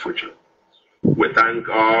glorious future. We thank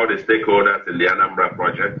all the stakeholders in the Anambra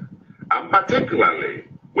project, and particularly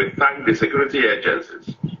we thank the security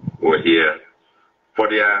agencies who are here for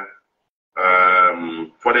their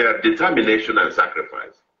determination and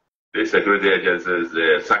sacrifice. These security agencies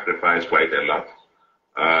sacrifice quite a lot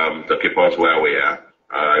to keep us where we are,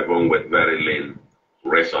 even with very lean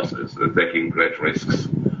resources. They're taking great risks,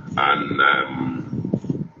 and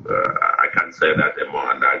I can't say that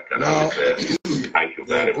anymore, and I can only say thank you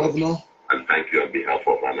very much, and thank you on behalf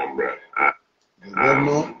of Anambra.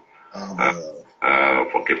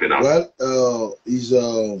 For keeping up. Well,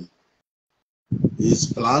 his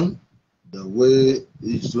plan, the way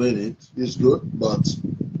he's doing it, is good, but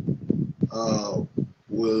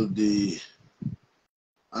will the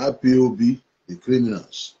IPOB, the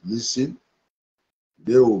criminals, listen?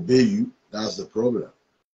 They obey you. That's the problem.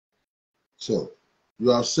 So, you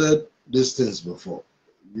have said these things before.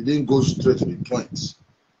 You didn't go straight to the point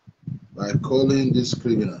by calling these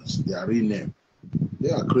criminals their real name. They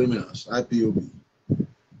are criminals, IPOB.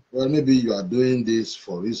 Well, maybe you are doing this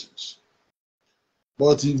for reasons.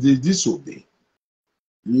 But if they disobey,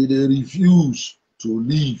 if they refuse to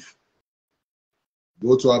leave,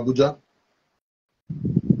 go to Abuja,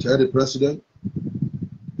 tell the president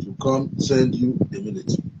to come send you the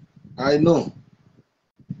military. I know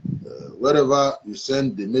wherever you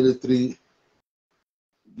send the military,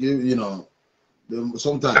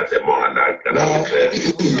 sometimes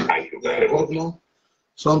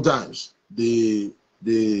sometimes they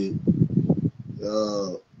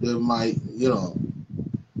might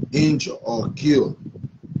injure or kill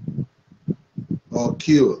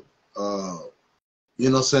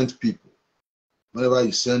innocent people. Whenever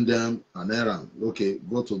you send them an errand, okay,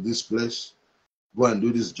 go to this place, go and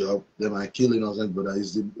do this job, they might kill innocent, but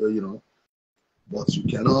but you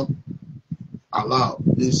cannot allow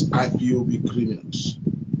these IPOB criminals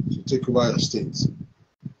to take over your state.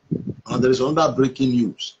 And there is another breaking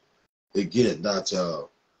news again that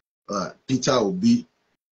Peter Obi,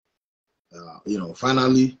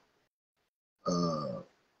 finally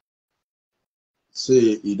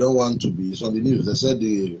say he don't want to be. It's on the news. They said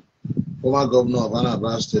the former governor of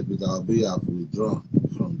Anambra State, Peter Obi, have withdrawn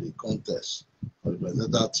from the contest for the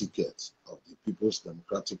presidential ticket of the People's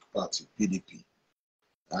Democratic Party (PDP).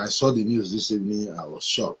 I saw the news this evening. I was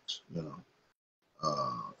shocked.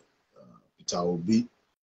 Peter Obi.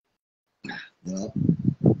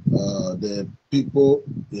 The people.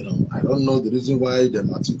 I don't know the reason why the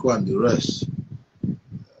Matiko and the rest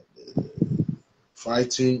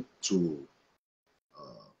fighting to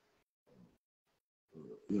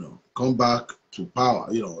come back to power,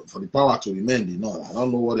 for the power to remain the North. I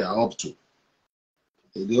don't know what they are up to.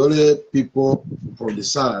 The only people from the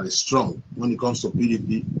side that is strong when it comes to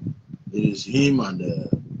PDP is him and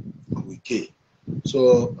Wike.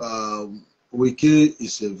 So Wike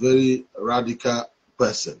is a very radical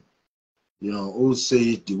person, who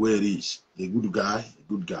say it the way it is. A good guy.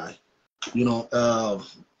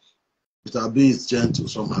 Peter B is gentle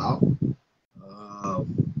somehow.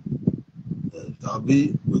 Peter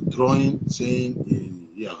B withdrawing, saying,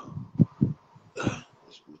 it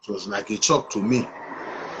was like a shock to me.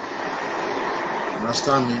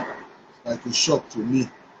 Understand me? Like a shock to me.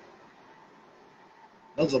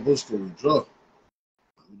 Not supposed to withdraw.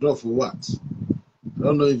 Withdraw for what? I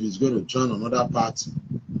don't know if he's going to join another party.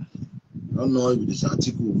 I don't know if it is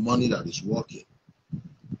Atiku money that is working.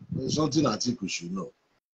 There's something Atiku should know.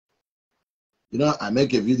 I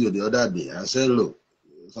make a video the other day. I said, look,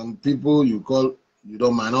 some people you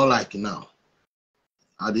might not like now.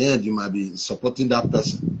 At the end, you might be supporting that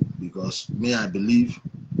person because I believe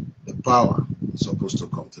the power is supposed to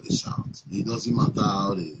come to the South. It doesn't matter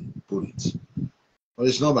how they put it. But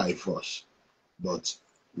it's not by force. But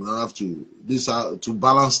you have to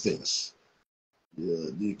balance things.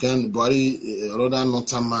 You can body another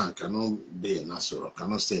northern man cannot be in Nasarawa,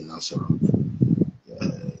 cannot stay in Nasarawa.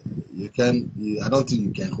 I don't think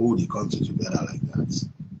you can hold the country together like that.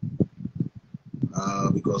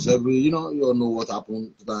 Because you all know what happened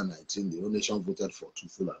in 2019. The whole nation voted for two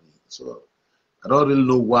Fulani. So I don't really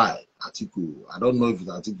know why Atiku. I don't know if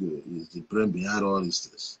Atiku is the brain behind all these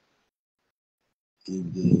things.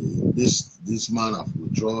 this man have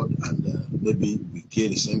withdrawn and maybe we kill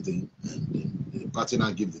the same thing, and the party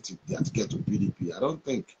now give their ticket to PDP, I don't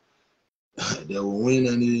think they will win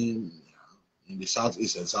any in the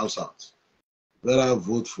southeast and south. Better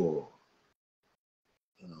vote for,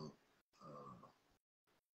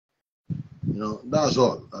 that's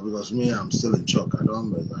all. Because me, I'm still in shock. I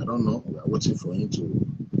don't know. We are waiting for him to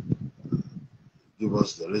give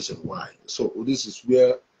us the reason why. So this is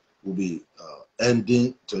where we'll be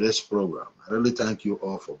ending today's program. I really thank you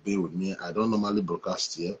all for being with me. I don't normally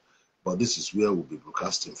broadcast here, but this is where we'll be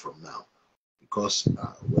broadcasting from now, because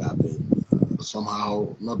we have been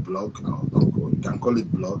somehow not blocked. You can call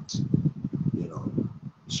it blocked,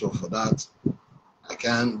 So for that, I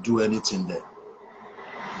can't do anything there.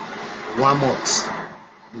 1 month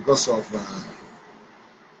because of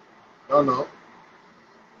I don't know.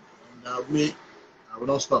 And me, I will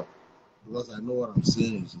not stop because I know what I'm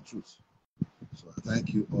saying is the truth. So I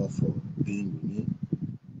thank you all for being with me,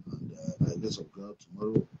 and by the grace of God,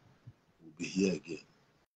 tomorrow we'll be here again.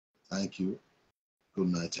 Thank you. Good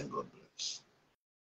night and God bless.